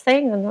like, this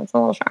thing, and that's a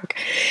little shark.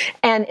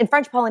 And in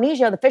French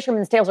Polynesia, the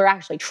fishermen's tales are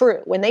actually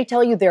true. When they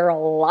tell you there are a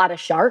lot of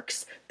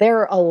sharks, there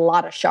are a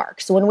lot of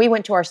sharks. When we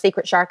went to our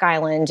secret shark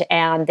island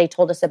and they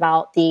told us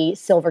about the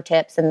silver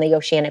tips and the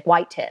oceanic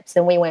white tips,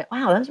 and we went,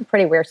 wow, that's a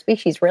pretty rare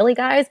species. Really,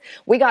 guys?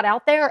 We got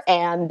out there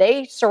and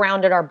they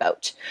surrounded our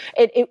boat.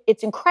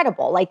 It's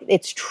incredible. Like,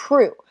 it's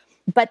true.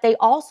 But they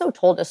also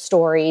told us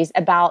stories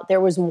about, there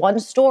was one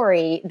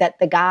story that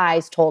the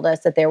guys told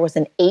us that there was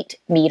an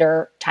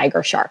 8-meter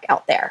tiger shark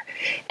out there.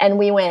 And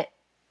we went,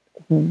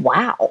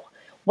 wow.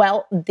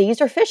 Well,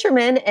 these are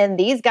fishermen, and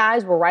these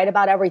guys were right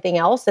about everything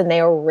else. And they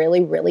are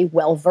really, really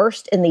well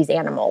versed in these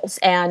animals.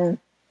 And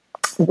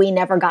we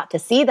never got to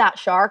see that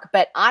shark,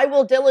 but I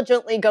will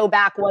diligently go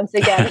back once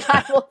again.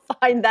 I will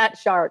find that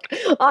shark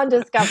on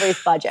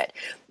Discovery's budget.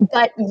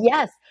 But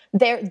yes,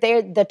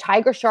 the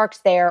tiger sharks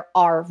there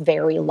are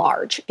very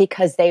large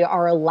because they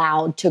are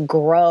allowed to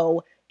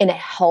grow in a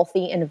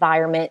healthy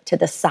environment to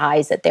the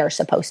size that they're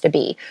supposed to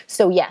be.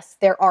 So yes,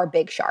 there are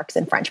big sharks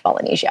in French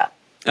Polynesia.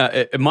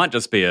 It might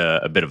just be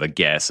a bit of a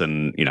guess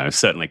and,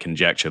 certainly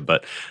conjecture,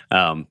 but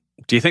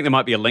do you think there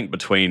might be a link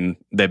between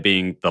there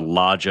being the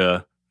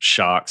larger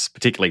sharks,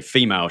 particularly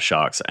female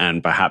sharks,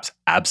 and perhaps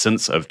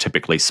absence of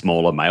typically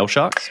smaller male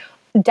sharks?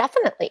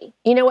 Definitely.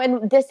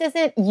 And this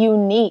isn't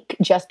unique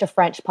just to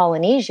French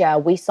Polynesia.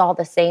 We saw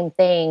the same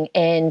thing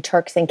in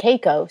Turks and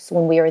Caicos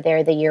when we were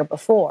there the year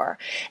before.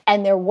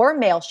 And there were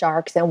male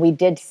sharks and we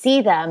did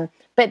see them,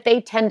 but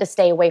they tend to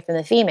stay away from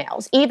the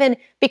females. Even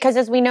because,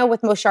 as we know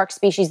with most shark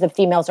species, the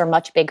females are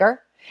much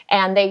bigger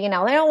and they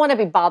don't want to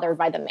be bothered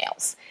by the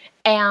males.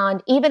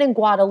 And even in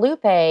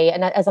Guadalupe,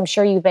 and as I'm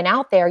sure you've been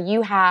out there,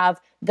 you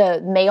have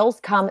the males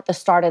come at the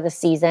start of the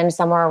season,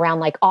 somewhere around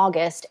like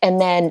August. And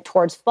then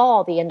towards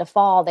fall, the end of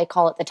fall, they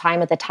call it the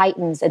time of the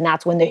Titans. And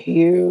that's when the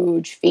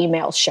huge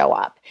females show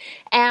up.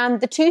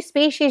 And the two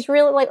species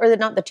really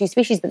not the two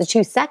species, but the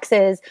two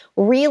sexes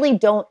really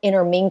don't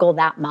intermingle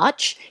that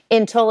much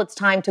until it's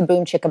time to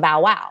boom chicka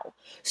bow wow.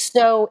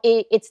 So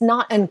it's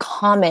not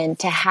uncommon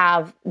to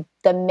have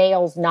the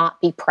males not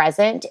be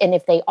present. And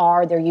if they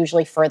are, they're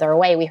usually further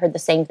away. We heard the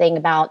same thing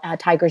about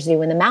Tiger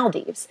Zoo in the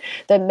Maldives.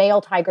 The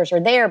male tigers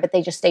are there, but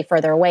they just stay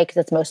further away because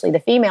it's mostly the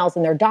females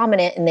and they're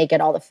dominant and they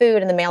get all the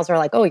food. And the males are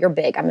like, oh, you're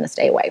big, I'm going to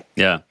stay away.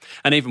 Yeah.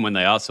 And even when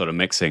they are sort of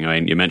mixing, I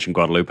mean, you mentioned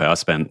Guadalupe. I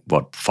spent,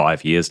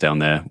 5 years down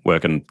there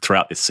working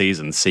throughout this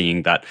season,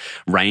 seeing that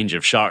range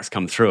of sharks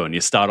come through. And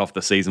you start off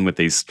the season with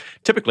these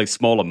typically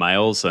smaller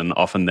males, and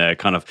often they're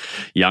kind of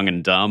young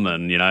and dumb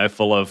and,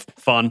 full of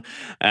fun.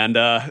 And,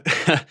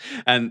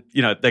 and,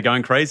 they're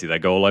going crazy. They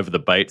go all over the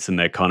baits and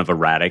they're kind of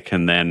erratic.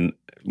 And then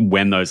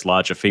when those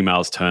larger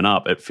females turn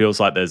up, it feels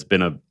like there's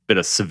been a bit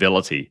of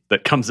civility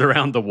that comes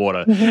around the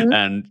water. Mm-hmm.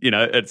 And,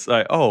 it's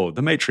like, oh,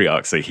 the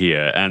matriarchs are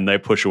here, and they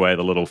push away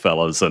the little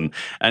fellas. And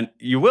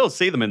you will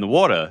see them in the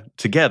water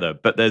together,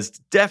 but there's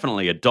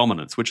definitely a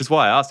dominance, which is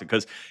why I asked it,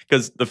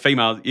 because the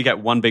female, you get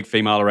one big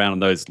female around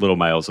and those little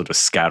males will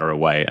just scatter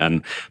away.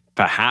 And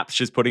perhaps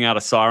she's putting out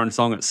a siren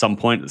song at some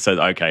point that says,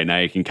 okay, now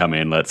you can come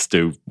in, let's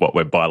do what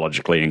we're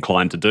biologically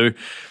inclined to do.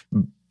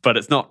 But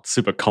it's not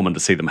super common to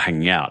see them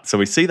hanging out. So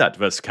we see that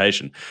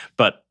diversification.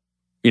 But,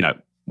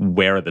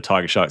 where are the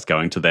tiger sharks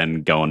going to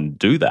then go and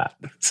do that?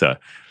 So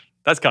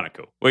that's kind of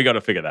cool. We got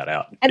to figure that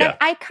out. And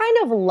I kind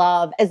of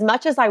love, as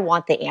much as I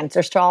want the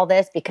answers to all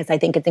this, because I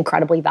think it's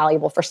incredibly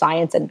valuable for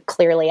science, and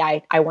clearly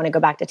I want to go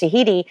back to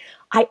Tahiti,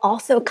 I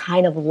also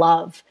kind of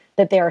love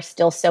that there are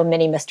still so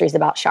many mysteries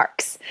about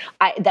sharks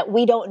that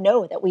we don't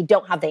know, that we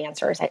don't have the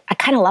answers. I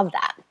kind of love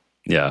that.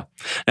 Yeah.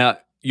 Now,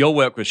 your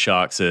work with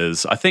sharks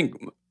is, I think,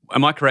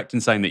 am I correct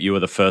in saying that you were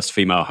the first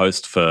female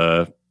host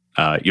for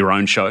your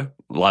own show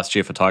last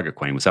year for Tiger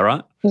Queen? Was that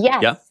right?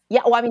 Yes. Yeah.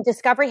 Yeah. Well, I mean,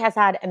 Discovery has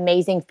had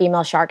amazing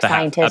female shark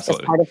scientists as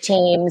part of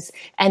teams,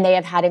 and they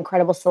have had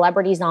incredible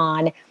celebrities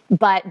on.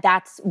 But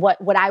that's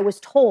what I was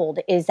told,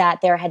 is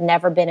that there had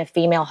never been a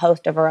female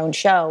host of her own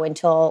show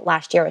until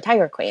last year with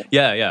Tiger Queen.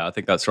 Yeah, I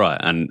think that's right.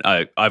 And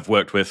I've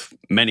worked with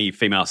many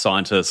female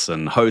scientists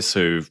and hosts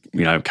who've,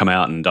 come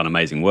out and done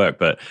amazing work.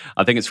 But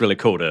I think it's really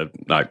cool to,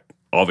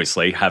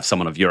 obviously have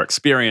someone of your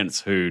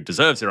experience who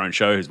deserves their own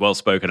show, who's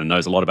well-spoken and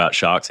knows a lot about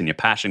sharks, and your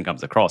passion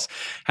comes across.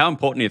 How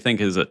important do you think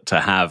is it to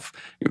have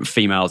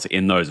females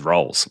in those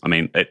roles? I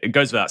mean, it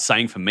goes without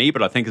saying for me,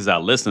 but I think as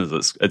our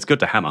listeners, it's good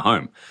to hammer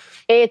home.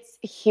 It's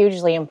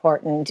hugely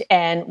important.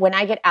 And when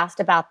I get asked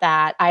about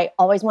that, I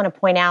always want to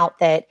point out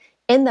that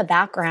in the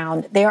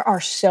background, there are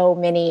so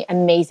many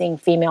amazing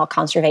female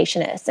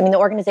conservationists. I mean, the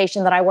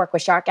organization that I work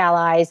with, Shark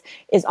Allies,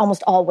 is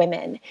almost all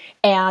women.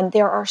 And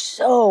there are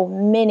so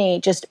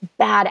many just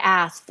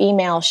badass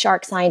female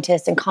shark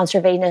scientists and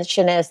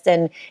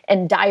conservationists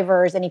and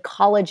divers and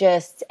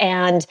ecologists.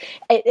 And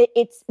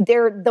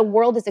the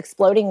world is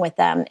exploding with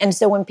them. And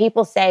so when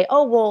people say,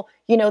 oh, well,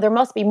 there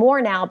must be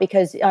more now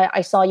because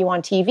I saw you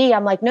on TV.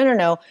 I'm like,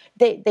 no.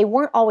 They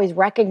weren't always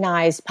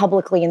recognized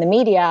publicly in the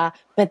media,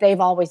 but they've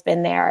always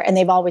been there, and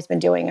they've always been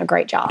doing a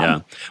great job.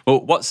 Yeah.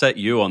 Well, what set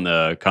you on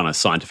the kind of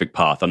scientific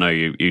path? I know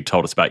you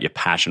told us about your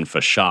passion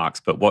for sharks,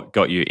 but what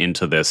got you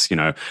into this,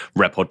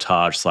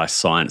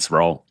 reportage/science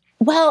role?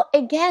 Well,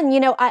 again,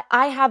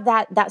 I have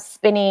that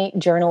spinny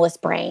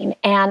journalist brain,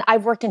 and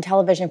I've worked in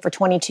television for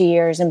 22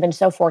 years and been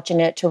so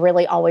fortunate to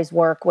really always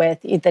work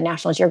with the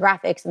National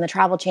Geographics and the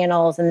Travel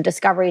Channels and the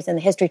Discoveries and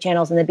the History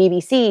Channels and the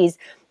BBCs.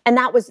 And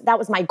that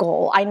was my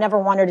goal. I never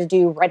wanted to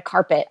do red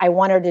carpet. I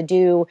wanted to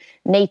do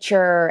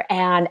nature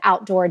and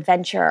outdoor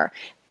adventure.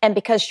 And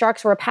because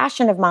sharks were a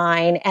passion of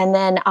mine, and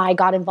then I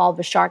got involved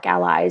with Shark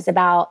Allies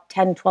about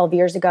 10, 12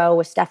 years ago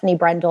with Stephanie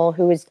Brendel,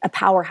 who is a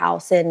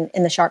powerhouse in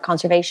the shark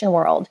conservation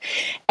world,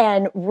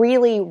 and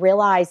really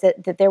realized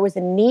that there was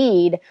a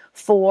need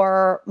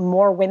for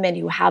more women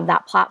who have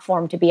that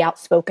platform to be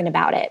outspoken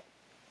about it.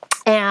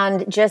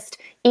 And just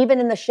even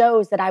in the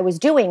shows that I was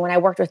doing when I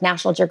worked with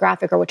National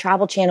Geographic or with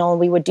Travel Channel,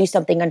 and we would do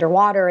something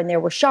underwater and there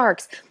were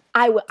sharks,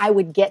 I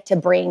would get to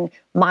bring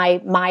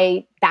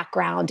my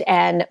background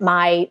and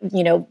my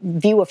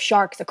view of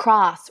sharks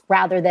across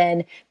rather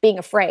than being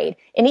afraid.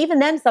 And even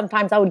then,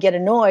 sometimes I would get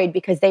annoyed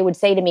because they would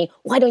say to me,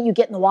 "Why don't you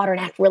get in the water and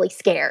act really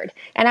scared?"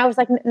 And I was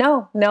like,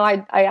 "No,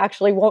 I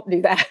actually won't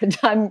do that.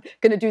 I'm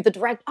going to do the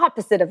direct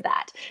opposite of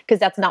that because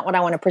that's not what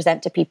I want to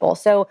present to people."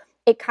 So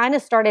it kind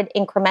of started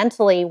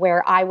incrementally,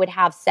 where I would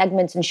have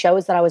segments and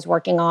shows that I was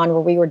working on where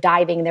we were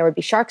diving and there would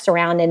be sharks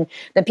around, and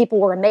then people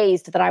were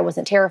amazed that I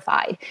wasn't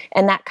terrified.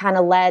 And that kind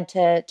of led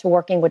to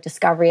working with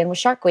Discovery and with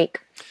Shark Week.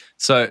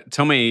 So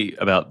tell me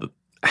about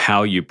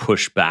how you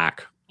push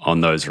back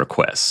on those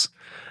requests.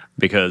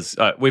 Because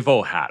we've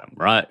all had them,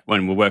 right?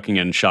 When we're working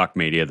in shark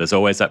media, there's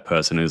always that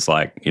person who's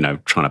like,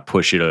 trying to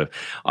push you to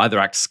either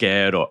act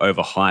scared or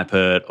overhype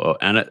it.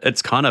 And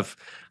it's kind of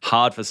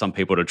hard for some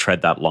people to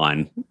tread that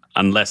line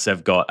unless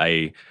they've got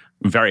a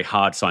very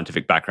hard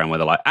scientific background where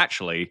they're like,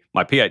 actually,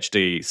 my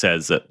PhD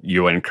says that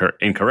you're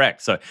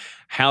incorrect. So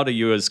how do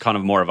you, as kind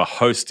of more of a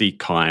hosty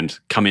kind,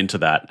 come into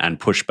that and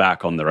push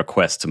back on the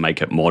request to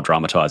make it more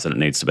dramatized than it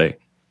needs to be?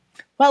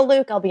 Well,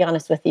 Luke, I'll be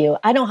honest with you.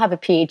 I don't have a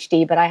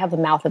PhD, but I have the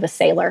mouth of a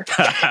sailor.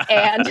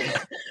 And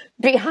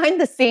behind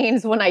the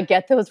scenes, when I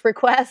get those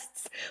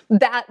requests,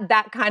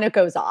 that kind of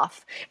goes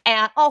off.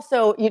 And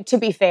also, to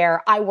be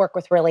fair, I work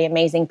with really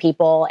amazing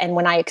people. And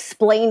when I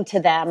explain to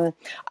them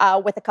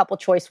with a couple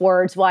choice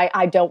words why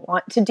I don't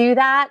want to do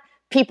that,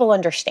 people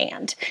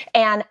understand.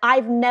 And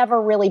I've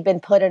never really been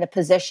put in a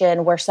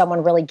position where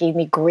someone really gave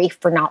me grief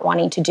for not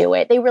wanting to do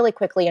it. They really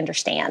quickly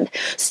understand.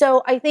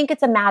 So I think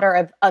it's a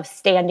matter of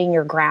standing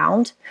your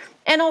ground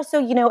And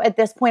also, at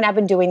this point, I've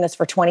been doing this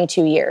for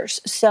 22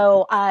 years.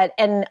 So,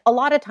 and a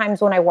lot of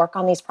times when I work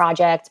on these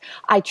projects,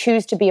 I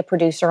choose to be a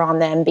producer on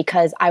them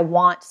because I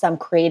want some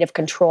creative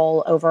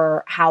control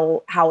over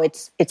how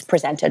it's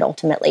presented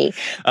ultimately.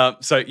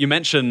 So you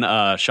mentioned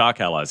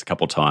Shark Allies a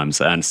couple of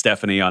times, and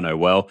Stephanie, I know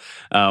well.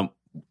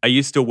 Are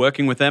you still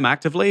working with them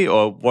actively,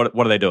 or what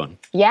are they doing?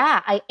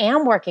 Yeah, I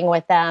am working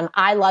with them.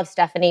 I love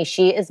Stephanie.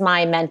 She is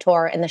my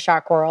mentor in the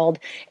shark world.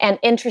 And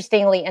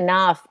interestingly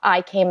enough,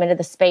 I came into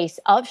the space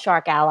of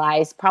Shark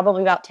Allies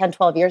probably about 10,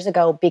 12 years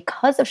ago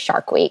because of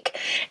Shark Week.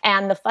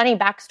 And the funny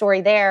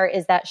backstory there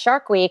is that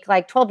Shark Week,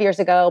 like 12 years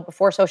ago,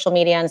 before social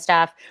media and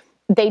stuff,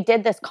 they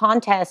did this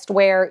contest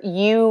where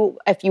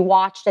if you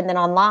watched and then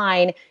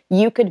online,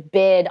 you could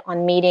bid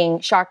on meeting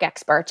shark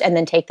experts and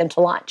then take them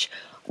to lunch.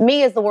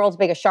 Me, as the world's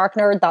biggest shark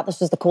nerd, thought this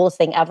was the coolest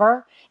thing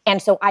ever.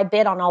 And so I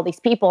bid on all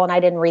these people and I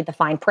didn't read the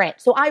fine print.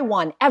 So I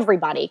won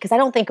everybody because I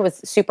don't think it was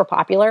super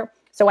popular.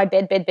 So I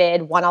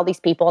bid, won all these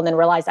people, and then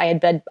realized I had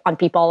bid on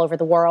people all over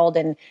the world.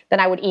 And then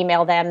I would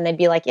email them and they'd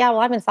be like, yeah,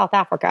 well, I'm in South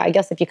Africa. I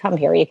guess if you come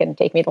here, you can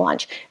take me to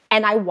lunch.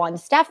 And I won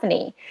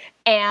Stephanie.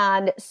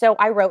 And so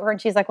I wrote her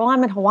and she's like, well,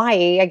 I'm in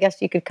Hawaii. I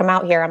guess you could come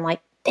out here. I'm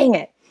like, dang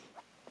it.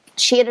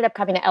 She ended up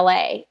coming to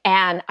LA,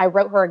 and I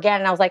wrote her again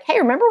and I was like, hey,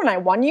 remember when I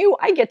won you?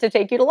 I get to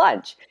take you to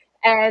lunch.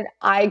 And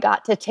I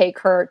got to take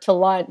her to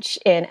lunch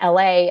in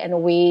LA,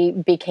 and we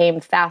became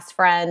fast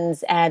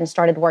friends and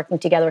started working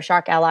together with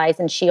Shark Allies.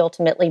 And she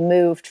ultimately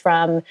moved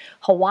from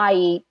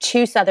Hawaii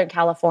to Southern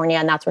California,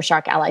 and that's where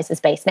Shark Allies is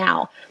based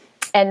now.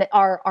 And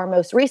our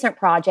most recent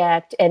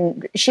project,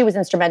 and she was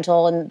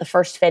instrumental in the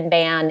first fin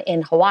ban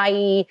in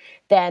Hawaii,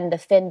 then the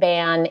fin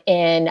ban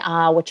in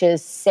which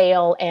is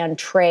sale and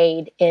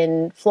trade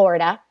in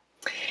Florida.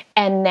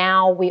 And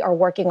now we are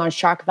working on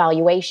shark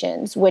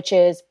valuations, which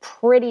is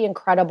pretty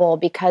incredible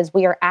because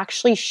we are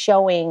actually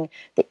showing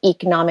the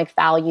economic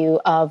value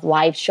of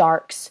live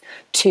sharks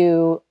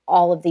to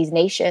all of these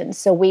nations.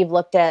 So we've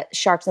looked at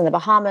sharks in the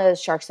Bahamas,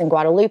 sharks in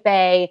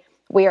Guadalupe.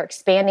 We are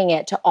expanding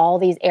it to all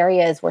these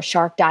areas where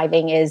shark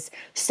diving is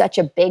such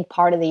a big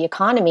part of the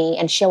economy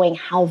and showing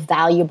how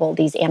valuable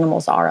these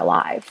animals are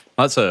alive.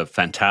 That's a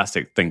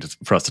fantastic thing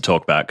for us to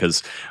talk about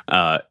because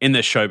in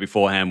this show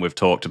beforehand, we've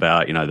talked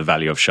about, the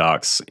value of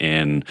sharks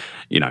in,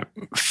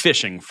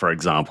 fishing, for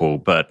example,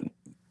 but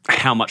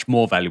how much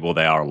more valuable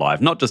they are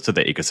alive, not just to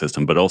the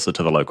ecosystem, but also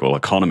to the local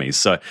economies.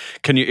 So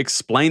can you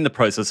explain the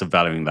process of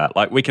valuing that?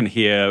 Like we can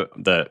hear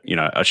that,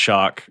 a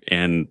shark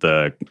in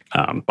the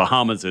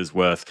Bahamas is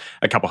worth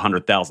a couple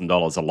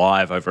 $100,000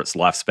 alive over its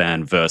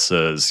lifespan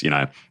versus,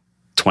 $20,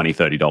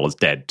 $30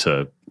 dead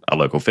to a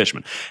local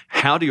fisherman.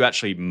 How do you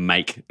actually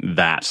make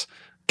that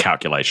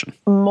calculation?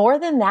 More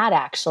than that,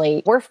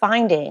 actually. We're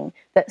finding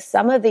that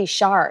some of these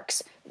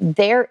sharks,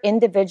 their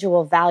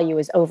individual value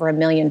is over $1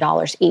 million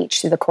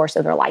each through the course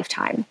of their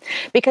lifetime.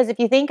 Because if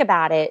you think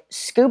about it,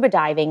 scuba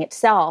diving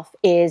itself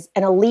is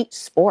an elite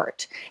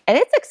sport and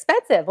it's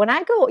expensive. When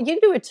you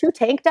do a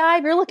 2-tank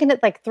dive, you're looking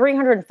at like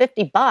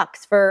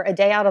 $350 for a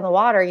day out on the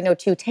water,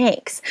 2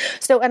 tanks.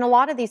 So, and a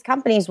lot of these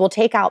companies will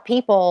take out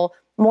people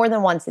more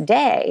than once a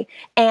day.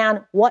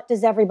 And what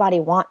does everybody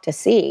want to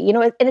see?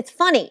 And it's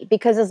funny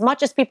because as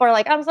much as people are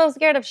like, I'm so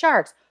scared of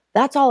sharks,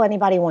 that's all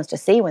anybody wants to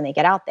see when they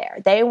get out there.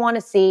 They want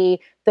to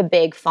see the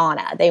big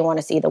fauna. They want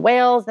to see the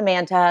whales, the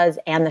mantas,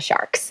 and the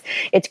sharks.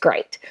 It's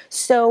great.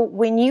 So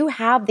when you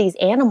have these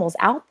animals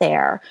out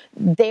there,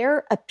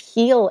 their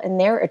appeal and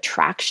their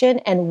attraction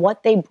and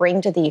what they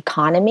bring to the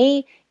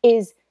economy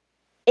is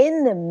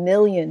in the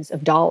millions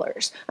of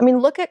dollars. I mean,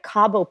 look at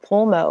Cabo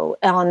Pulmo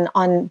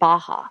on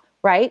Baja.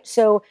 Right?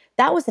 So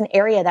that was an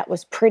area that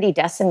was pretty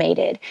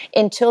decimated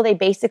until they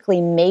basically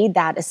made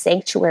that a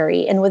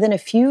sanctuary. And within a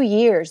few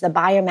years, the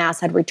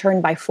biomass had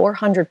returned by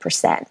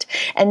 400%.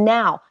 And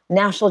now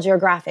National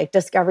Geographic,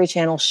 Discovery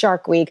Channel,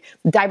 Shark Week,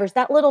 divers,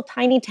 that little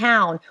tiny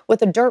town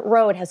with a dirt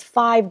road has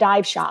 5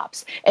 dive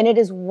shops. And it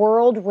is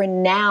world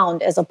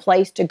renowned as a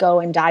place to go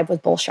and dive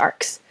with bull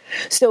sharks.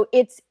 So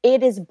it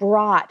is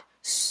brought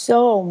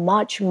so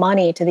much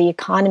money to the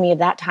economy of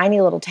that tiny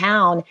little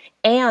town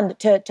and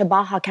to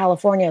Baja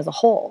California as a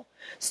whole.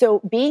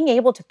 So being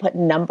able to put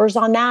numbers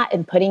on that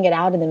and putting it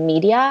out in the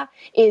media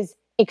is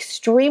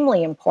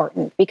extremely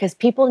important because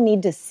people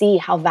need to see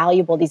how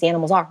valuable these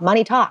animals are.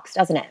 Money talks,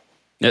 doesn't it?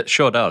 It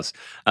sure does.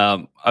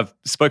 I've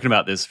spoken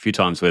about this a few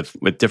times with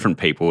different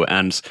people,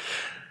 and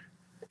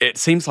it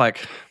seems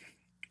like,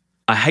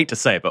 I hate to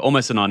say it, but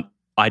almost an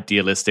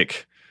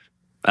idealistic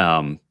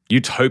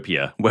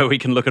utopia where we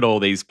can look at all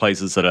these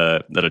places that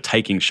are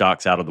taking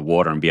sharks out of the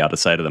water and be able to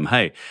say to them,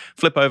 hey,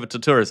 flip over to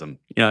tourism.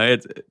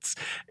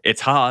 It's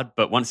hard,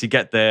 but once you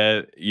get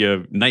there,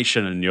 your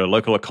nation and your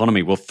local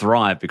economy will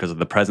thrive because of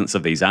the presence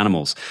of these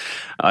animals.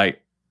 I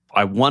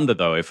wonder,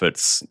 though, if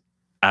it's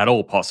at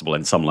all possible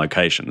in some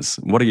locations.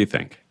 What do you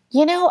think?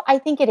 I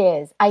think it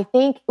is. I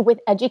think with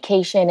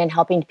education and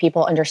helping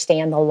people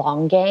understand the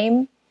long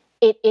game,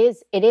 it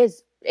is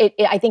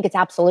I think it's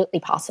absolutely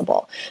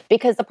possible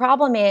because the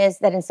problem is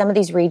that in some of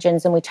these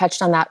regions, and we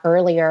touched on that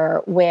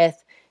earlier,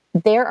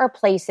 there are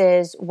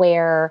places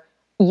where,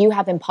 you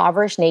have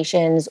impoverished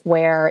nations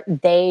where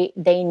they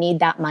need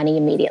that money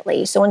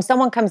immediately. So when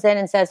someone comes in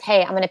and says,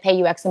 hey, I'm going to pay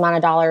you X amount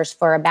of dollars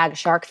for a bag of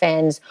shark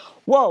fins,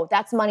 whoa,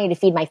 that's money to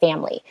feed my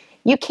family.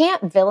 You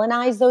can't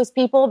villainize those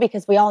people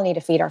because we all need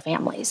to feed our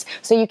families.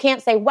 So you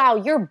can't say, wow,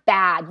 you're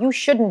bad. You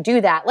shouldn't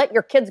do that. Let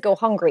your kids go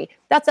hungry.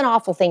 That's an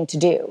awful thing to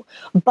do.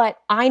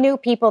 But I know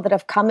people that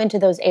have come into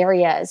those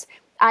areas.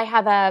 I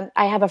have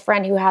a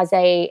friend who has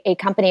a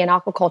company, an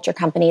aquaculture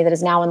company that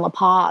is now in La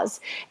Paz,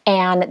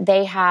 and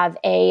they have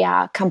a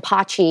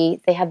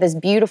Kampachi. They have this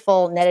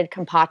beautiful netted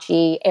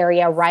Kampachi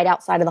area right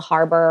outside of the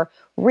harbor,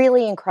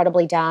 really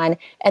incredibly done.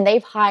 And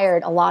they've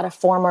hired a lot of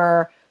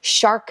former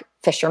shark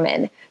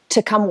fishermen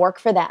to come work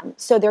for them.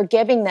 So they're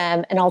giving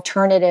them an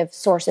alternative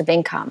source of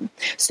income.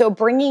 So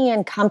bringing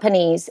in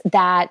companies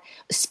that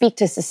speak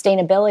to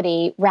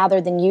sustainability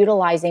rather than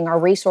utilizing our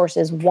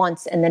resources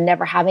once and then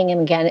never having them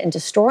again and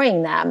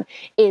destroying them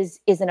is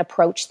an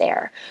approach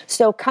there.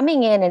 So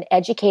coming in and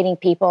educating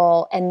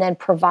people and then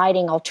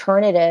providing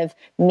alternative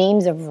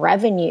means of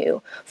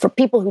revenue for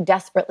people who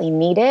desperately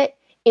need it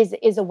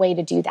is a way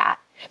to do that.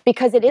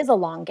 Because it is a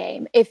long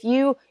game. If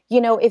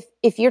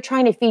if you're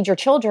trying to feed your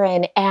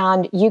children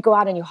and you go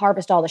out and you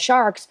harvest all the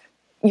sharks,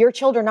 your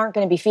children aren't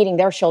going to be feeding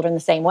their children the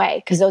same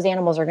way because those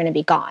animals are going to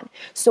be gone.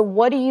 So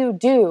what do you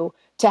do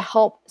to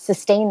help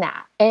sustain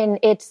that? And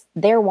it's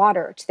their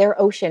water, it's their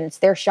ocean, it's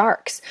their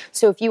sharks.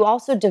 So if you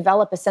also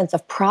develop a sense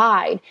of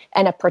pride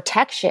and a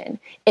protection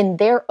in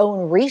their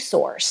own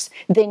resource,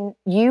 then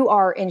you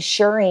are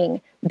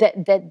ensuring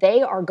that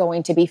they are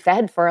going to be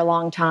fed for a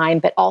long time,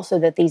 but also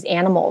that these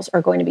animals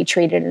are going to be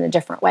treated in a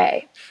different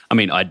way. I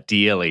mean,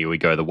 ideally, we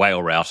go the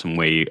whale route and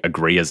we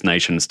agree as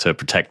nations to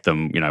protect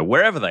them,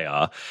 wherever they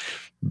are.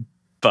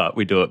 But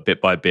we do it bit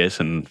by bit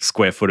and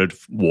square-footed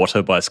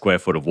water by square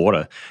foot of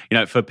water.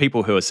 For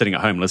people who are sitting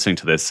at home listening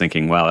to this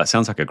thinking, wow, that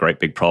sounds like a great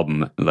big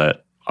problem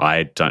that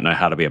I don't know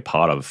how to be a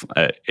part of.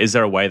 Is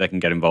there a way they can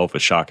get involved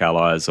with Shark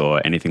Allies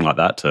or anything like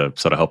that to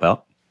sort of help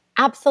out?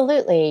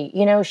 Absolutely.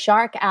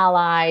 Shark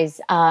Allies,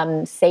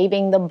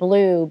 Saving the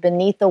Blue,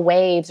 Beneath the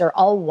Waves are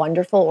all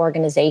wonderful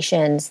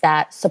organizations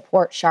that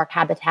support shark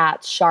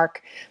habitats,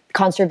 shark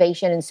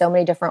conservation in so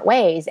many different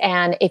ways.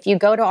 And if you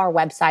go to our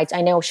websites,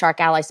 I know Shark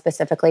Allies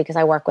specifically because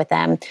I work with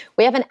them,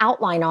 we have an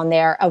outline on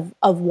there of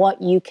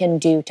what you can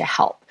do to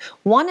help.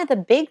 One of the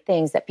big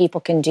things that people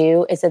can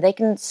do is that they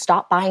can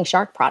stop buying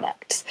shark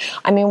products.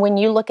 I mean, when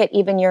you look at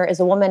even as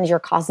a woman, your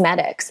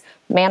cosmetics,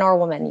 man or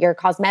woman, your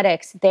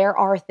cosmetics, there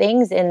are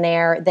things in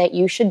there that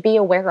you should be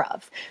aware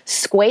of.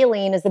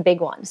 Squalene is a big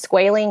one.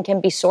 Squalene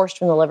can be sourced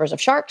from the livers of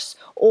sharks,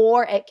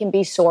 or it can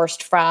be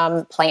sourced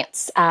from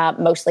plants,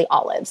 mostly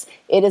olives.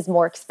 It is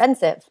more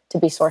expensive to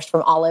be sourced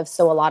from olives,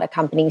 so a lot of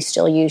companies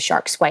still use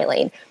shark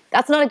squalene.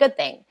 That's not a good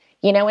thing.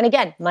 And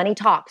again, money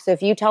talks. So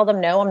if you tell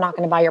them, no, I'm not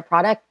going to buy your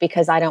product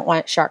because I don't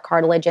want shark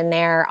cartilage in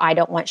there, I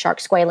don't want shark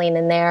squalene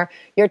in there,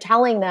 you're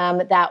telling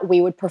them that we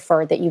would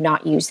prefer that you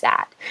not use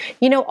that.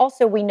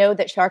 Also, we know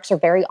that sharks are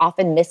very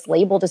often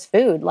mislabeled as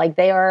food. Like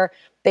they are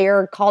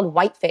called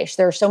whitefish.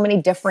 There are so many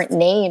different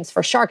names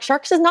for sharks.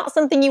 Sharks is not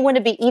something you want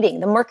to be eating.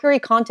 The mercury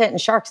content in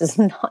sharks is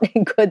not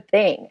a good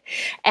thing.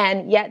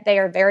 And yet they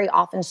are very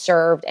often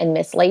served and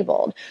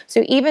mislabeled.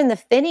 So even the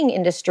finning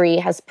industry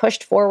has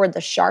pushed forward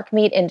the shark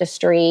meat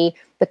industry,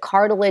 the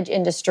cartilage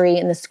industry,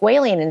 and the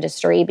squalene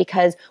industry,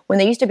 because when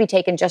they used to be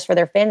taken just for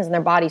their fins and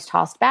their bodies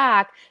tossed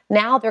back,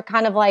 now they're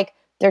kind of like,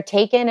 they're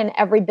taken and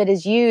every bit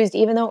is used,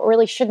 even though it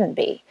really shouldn't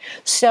be.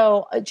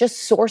 So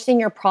just sourcing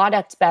your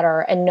products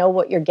better and know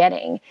what you're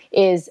getting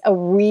is a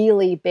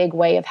really big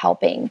way of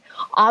helping.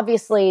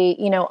 Obviously,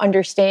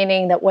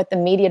 understanding that what the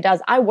media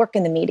does, I work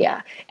in the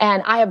media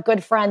and I have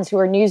good friends who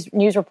are news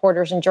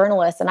reporters and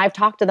journalists. And I've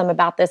talked to them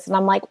about this and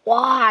I'm like,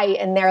 why?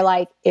 And they're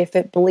like, if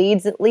it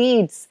bleeds, it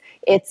leads.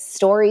 It's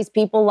stories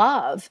people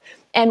love.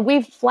 And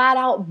we've flat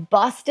out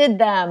busted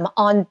them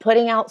on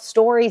putting out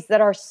stories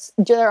that are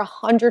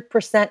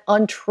 100%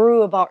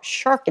 untrue about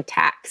shark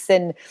attacks.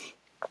 And,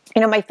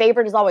 my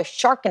favorite is always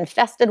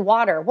shark-infested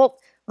water. Well,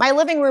 my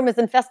living room is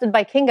infested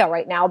by Kinga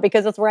right now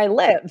because that's where I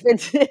live.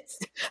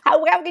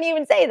 How can you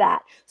even say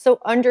that? So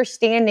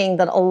understanding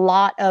that a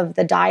lot of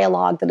the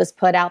dialogue that is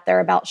put out there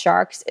about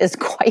sharks is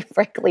quite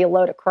frankly a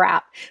load of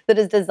crap that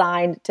is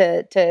designed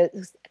to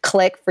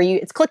click for you.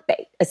 It's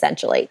clickbait,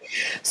 essentially.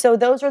 So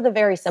those are the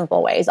very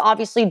simple ways.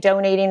 Obviously,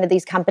 donating to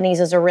these companies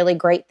is a really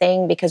great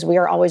thing because we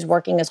are always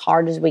working as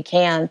hard as we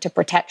can to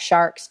protect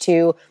sharks,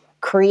 to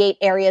create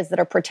areas that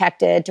are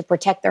protected, to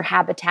protect their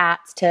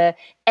habitats, to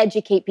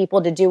educate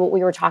people to do what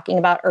we were talking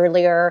about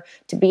earlier,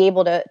 to be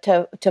able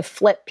to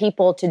flip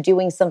people to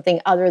doing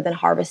something other than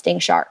harvesting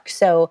sharks.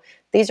 So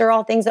these are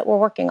all things that we're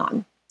working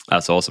on.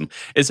 That's awesome.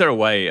 Is there a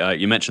way,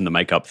 you mentioned the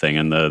makeup thing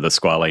and the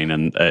squalene,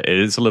 and it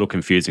is a little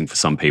confusing for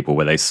some people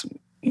where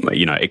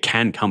it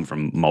can come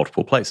from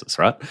multiple places,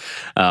 right?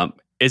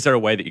 Is there a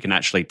way that you can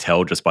actually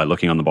tell just by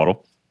looking on the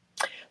bottle?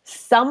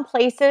 Some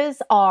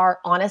places are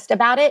honest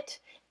about it.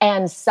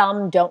 And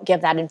some don't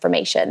give that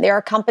information. There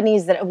are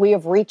companies that we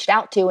have reached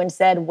out to and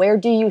said, where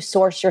do you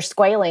source your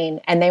squalene?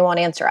 And they won't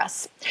answer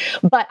us.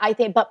 But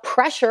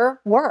pressure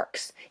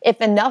works. If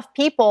enough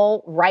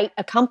people write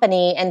a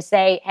company and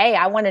say, hey,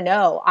 I want to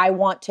know, I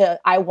want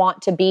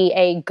to be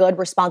a good,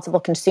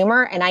 responsible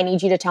consumer, and I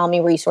need you to tell me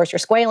where you source your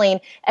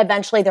squalene,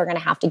 eventually they're going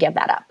to have to give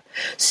that up.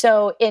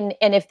 So, and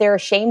if they're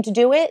ashamed to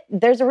do it,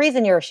 there's a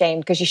reason you're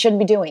ashamed, because you shouldn't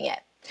be doing it.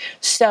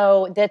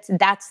 So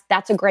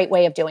that's a great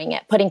way of doing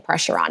it, putting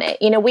pressure on it.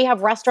 We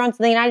have restaurants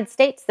in the United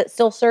States that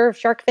still serve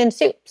shark fin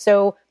soup.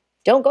 So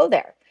don't go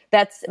there.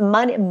 That's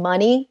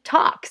money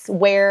talks,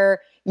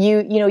 where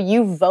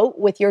you vote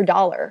with your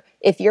dollar.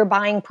 If you're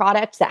buying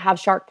products that have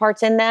shark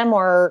parts in them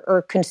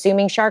or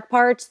consuming shark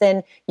parts,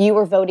 then you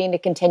are voting to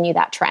continue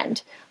that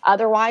trend.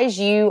 Otherwise,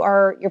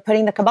 you're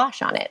putting the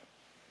kibosh on it.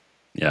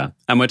 Yeah.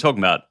 And we're talking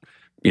about,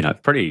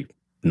 pretty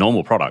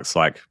normal products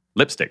like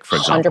lipstick, for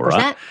example, 100%.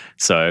 right?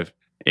 So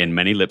in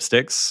many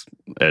lipsticks,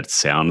 it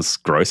sounds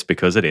gross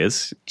because it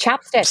is.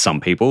 Chapstick.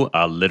 Some people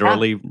are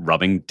literally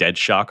rubbing dead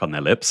shark on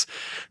their lips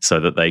so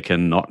that they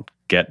can not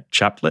get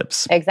chapped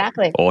lips.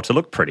 Exactly. Or to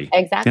look pretty.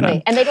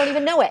 Exactly. And they don't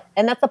even know it.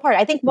 And that's the part.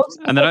 I think most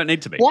people, and they don't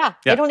need to be. Yeah,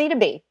 they don't need to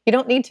be. You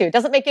don't need to. It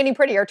doesn't make you any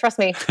prettier, trust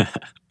me.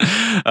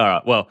 All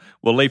right. Well,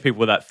 we'll leave people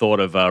with that thought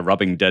of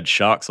rubbing dead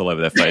sharks all over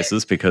their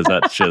faces, because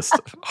that's just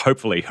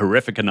hopefully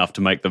horrific enough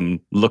to make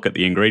them look at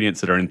the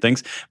ingredients that are in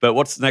things. But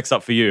what's next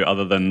up for you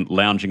other than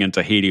lounging in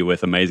Tahiti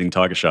with amazing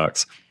tiger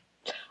sharks?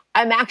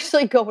 I'm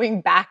actually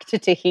going back to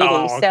Tahiti.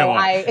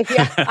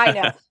 I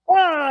know.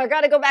 I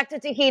got to go back to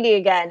Tahiti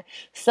again.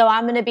 So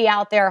I'm going to be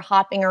out there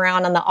hopping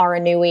around on the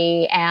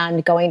Aranui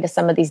and going to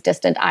some of these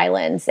distant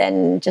islands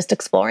and just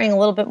exploring a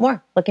little bit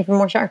more, looking for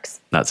more sharks.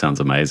 That sounds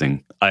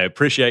amazing. I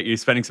appreciate you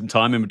spending some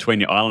time in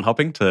between your island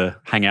hopping to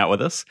hang out with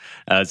us.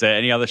 Is there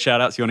any other shout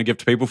outs you want to give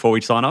to people before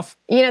we sign off?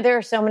 There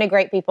are so many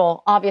great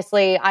people.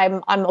 Obviously,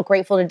 I'm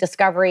grateful to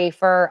Discovery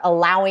for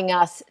allowing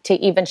us to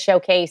even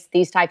showcase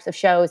these types of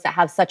shows that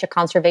have such a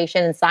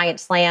conservation and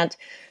science slant.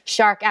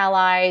 Shark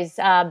Allies,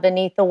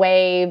 Beneath the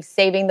Waves,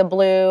 Saving the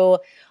Blue,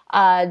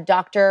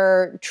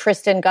 Dr.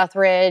 Tristan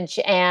Guthridge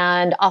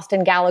and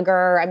Austin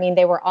Gallagher. I mean,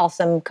 they were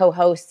awesome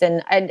co-hosts,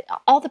 and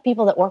all the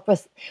people that work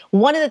with.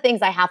 One of the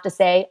things I have to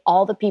say,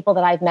 all the people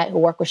that I've met who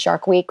work with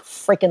Shark Week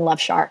freaking love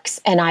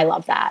sharks, and I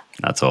love that.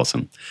 That's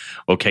awesome.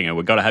 Well, Kinga,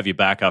 we've got to have you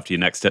back after your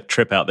next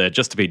trip out there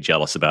just to be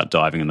jealous about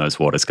diving in those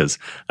waters, because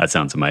that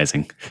sounds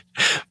amazing.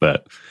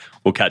 But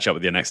we'll catch up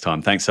with you next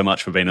time. Thanks so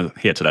much for being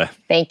here today.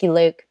 Thank you,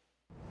 Luke.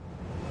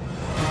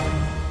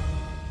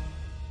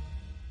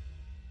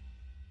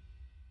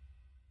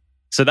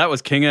 So that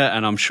was Kinga,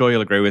 and I'm sure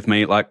you'll agree with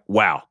me. Like,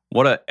 wow,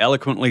 what an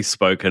eloquently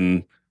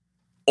spoken,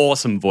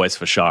 awesome voice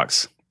for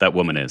sharks that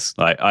woman is.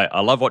 Like,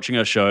 I love watching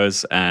her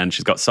shows, and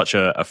she's got such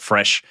a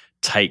fresh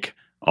take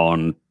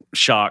on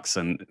sharks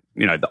and,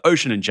 the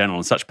ocean in general,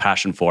 and such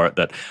passion for it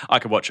that I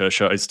could watch her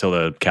shows till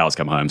the cows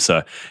come home.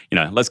 So,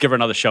 let's give her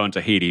another show in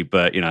Tahiti.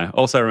 But,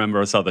 also remember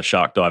us other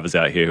shark divers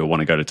out here who want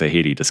to go to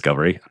Tahiti,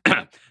 Discovery.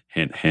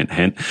 Hint, hint,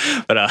 hint.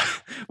 But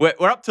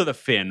we're up to the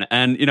fin.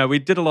 And, we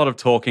did a lot of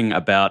talking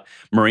about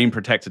marine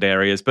protected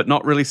areas, but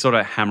not really sort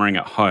of hammering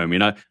it home.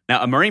 Now,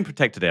 a marine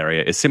protected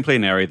area is simply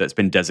an area that's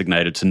been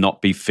designated to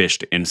not be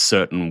fished in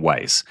certain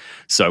ways.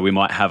 So we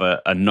might have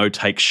a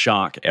no-take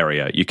shark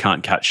area. You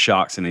can't catch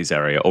sharks in this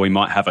area. Or we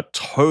might have a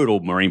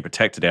total marine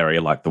protected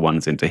area like the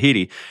ones in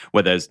Tahiti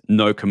where there's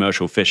no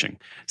commercial fishing.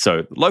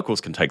 So locals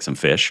can take some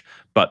fish,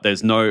 but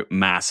there's no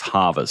mass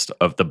harvest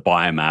of the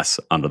biomass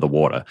under the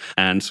water.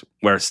 And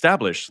we're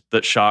established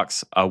that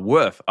sharks are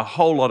worth a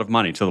whole lot of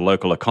money to the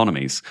local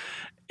economies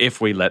if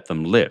we let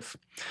them live.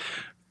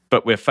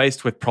 But we're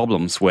faced with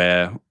problems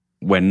where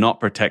we're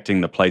not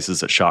protecting the places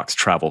that sharks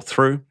travel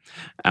through,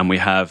 and we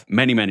have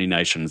many, many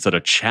nations that are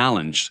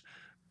challenged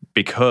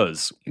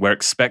because we're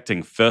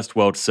expecting first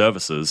world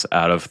services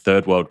out of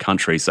third world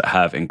countries that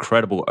have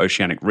incredible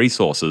oceanic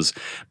resources,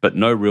 but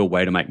no real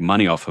way to make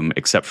money off them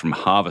except from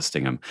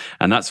harvesting them.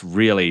 And that's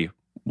really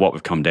what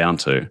we've come down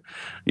to.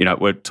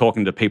 We're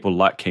talking to people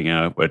like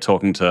Kinga, we're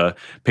talking to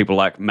people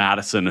like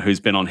Madison, who's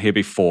been on here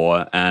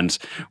before, and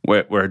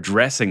we're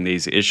addressing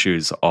these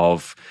issues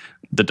of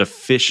the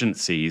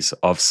deficiencies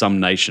of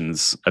some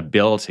nations'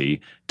 ability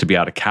to be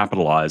able to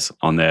capitalize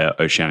on their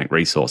oceanic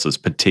resources,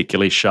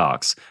 particularly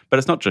sharks. But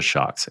it's not just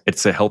sharks.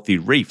 It's the healthy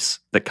reefs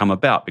that come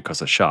about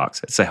because of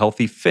sharks. It's a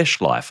healthy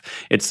fish life.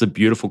 It's the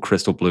beautiful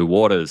crystal blue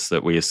waters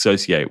that we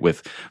associate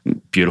with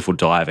beautiful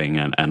diving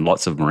and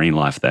lots of marine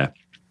life there.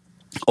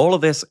 All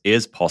of this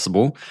is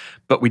possible,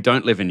 but we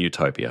don't live in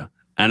utopia,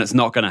 and it's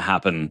not going to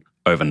happen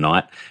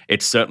overnight.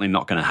 It's certainly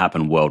not going to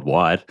happen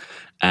worldwide.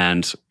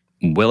 And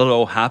will it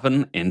all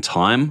happen in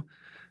time?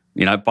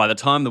 By the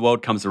time the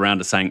world comes around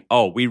to saying,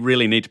 oh, we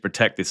really need to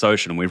protect this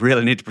ocean, we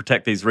really need to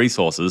protect these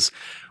resources,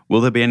 will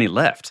there be any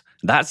left?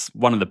 That's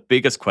one of the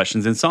biggest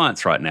questions in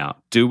science right now.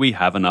 Do we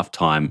have enough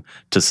time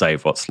to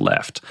save what's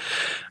left?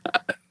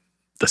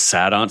 The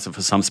sad answer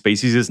for some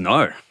species is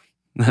no,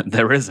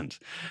 there isn't.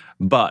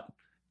 But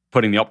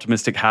putting the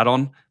optimistic hat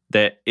on,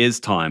 there is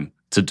time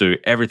to do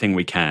everything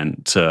we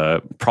can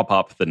to prop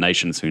up the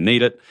nations who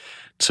need it,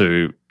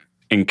 to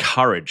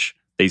encourage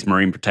these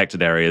marine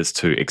protected areas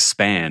to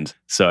expand.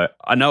 So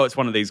I know it's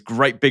one of these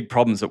great big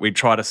problems that we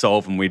try to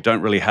solve and we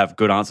don't really have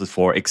good answers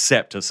for,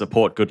 except to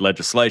support good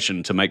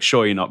legislation to make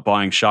sure you're not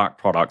buying shark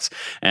products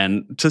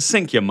and to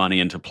sink your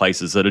money into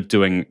places that are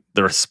doing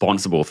the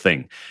responsible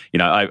thing. You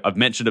know, I've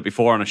mentioned it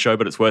before on a show,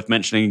 but it's worth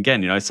mentioning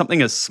again. You know,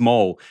 something as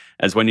small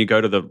as when you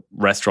go to the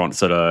restaurants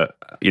that are,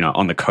 you know,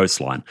 on the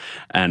coastline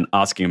and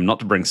asking them not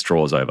to bring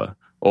straws over.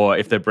 Or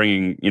if they're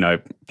bringing, you know,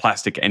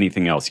 plastic,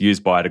 anything else, use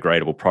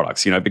biodegradable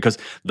products, you know, because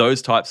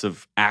those types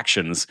of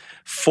actions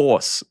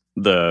force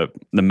the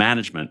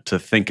management to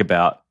think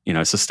about, you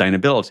know,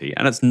 sustainability.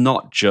 And it's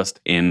not just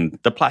in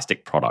the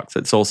plastic products.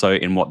 It's also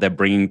in what they're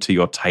bringing to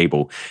your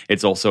table.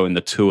 It's also in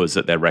the tours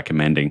that they're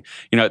recommending.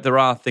 You know, there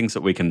are things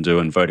that we can do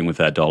in voting with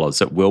our dollars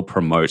that will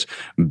promote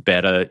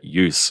better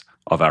use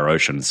of our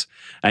oceans.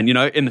 And, you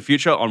know, in the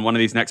future, on one of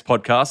these next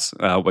podcasts,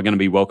 we're going to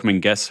be welcoming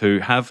guests who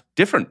have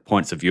different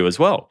points of view as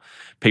well.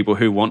 People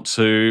who want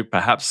to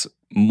perhaps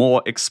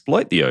more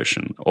exploit the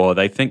ocean, or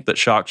they think that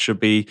sharks should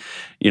be,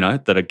 you know,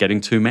 that are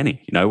getting too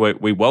many. You know,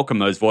 we welcome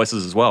those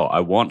voices as well. I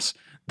want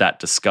that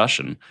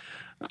discussion.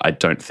 I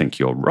don't think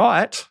you're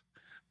right,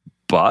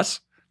 but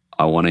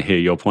I want to hear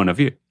your point of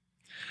view.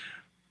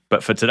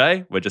 But for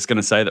today, we're just going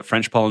to say that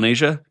French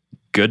Polynesia,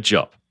 good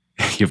job.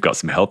 You've got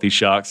some healthy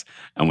sharks,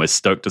 and we're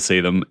stoked to see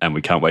them, and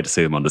we can't wait to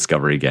see them on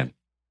Discovery again.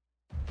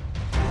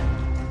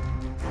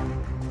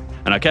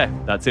 And okay,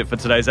 that's it for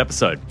today's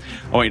episode.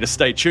 I want you to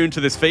stay tuned to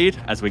this feed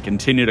as we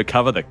continue to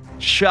cover the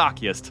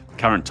sharkiest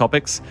current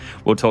topics.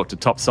 We'll talk to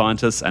top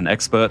scientists and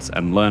experts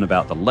and learn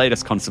about the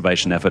latest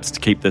conservation efforts to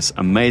keep this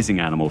amazing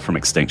animal from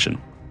extinction.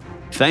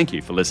 Thank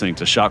you for listening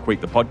to Shark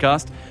Week, the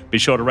podcast. Be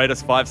sure to rate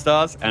us 5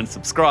 stars and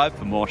subscribe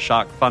for more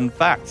shark fun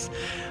facts.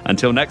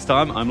 Until next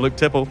time, I'm Luke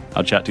Tipple.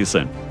 I'll chat to you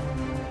soon.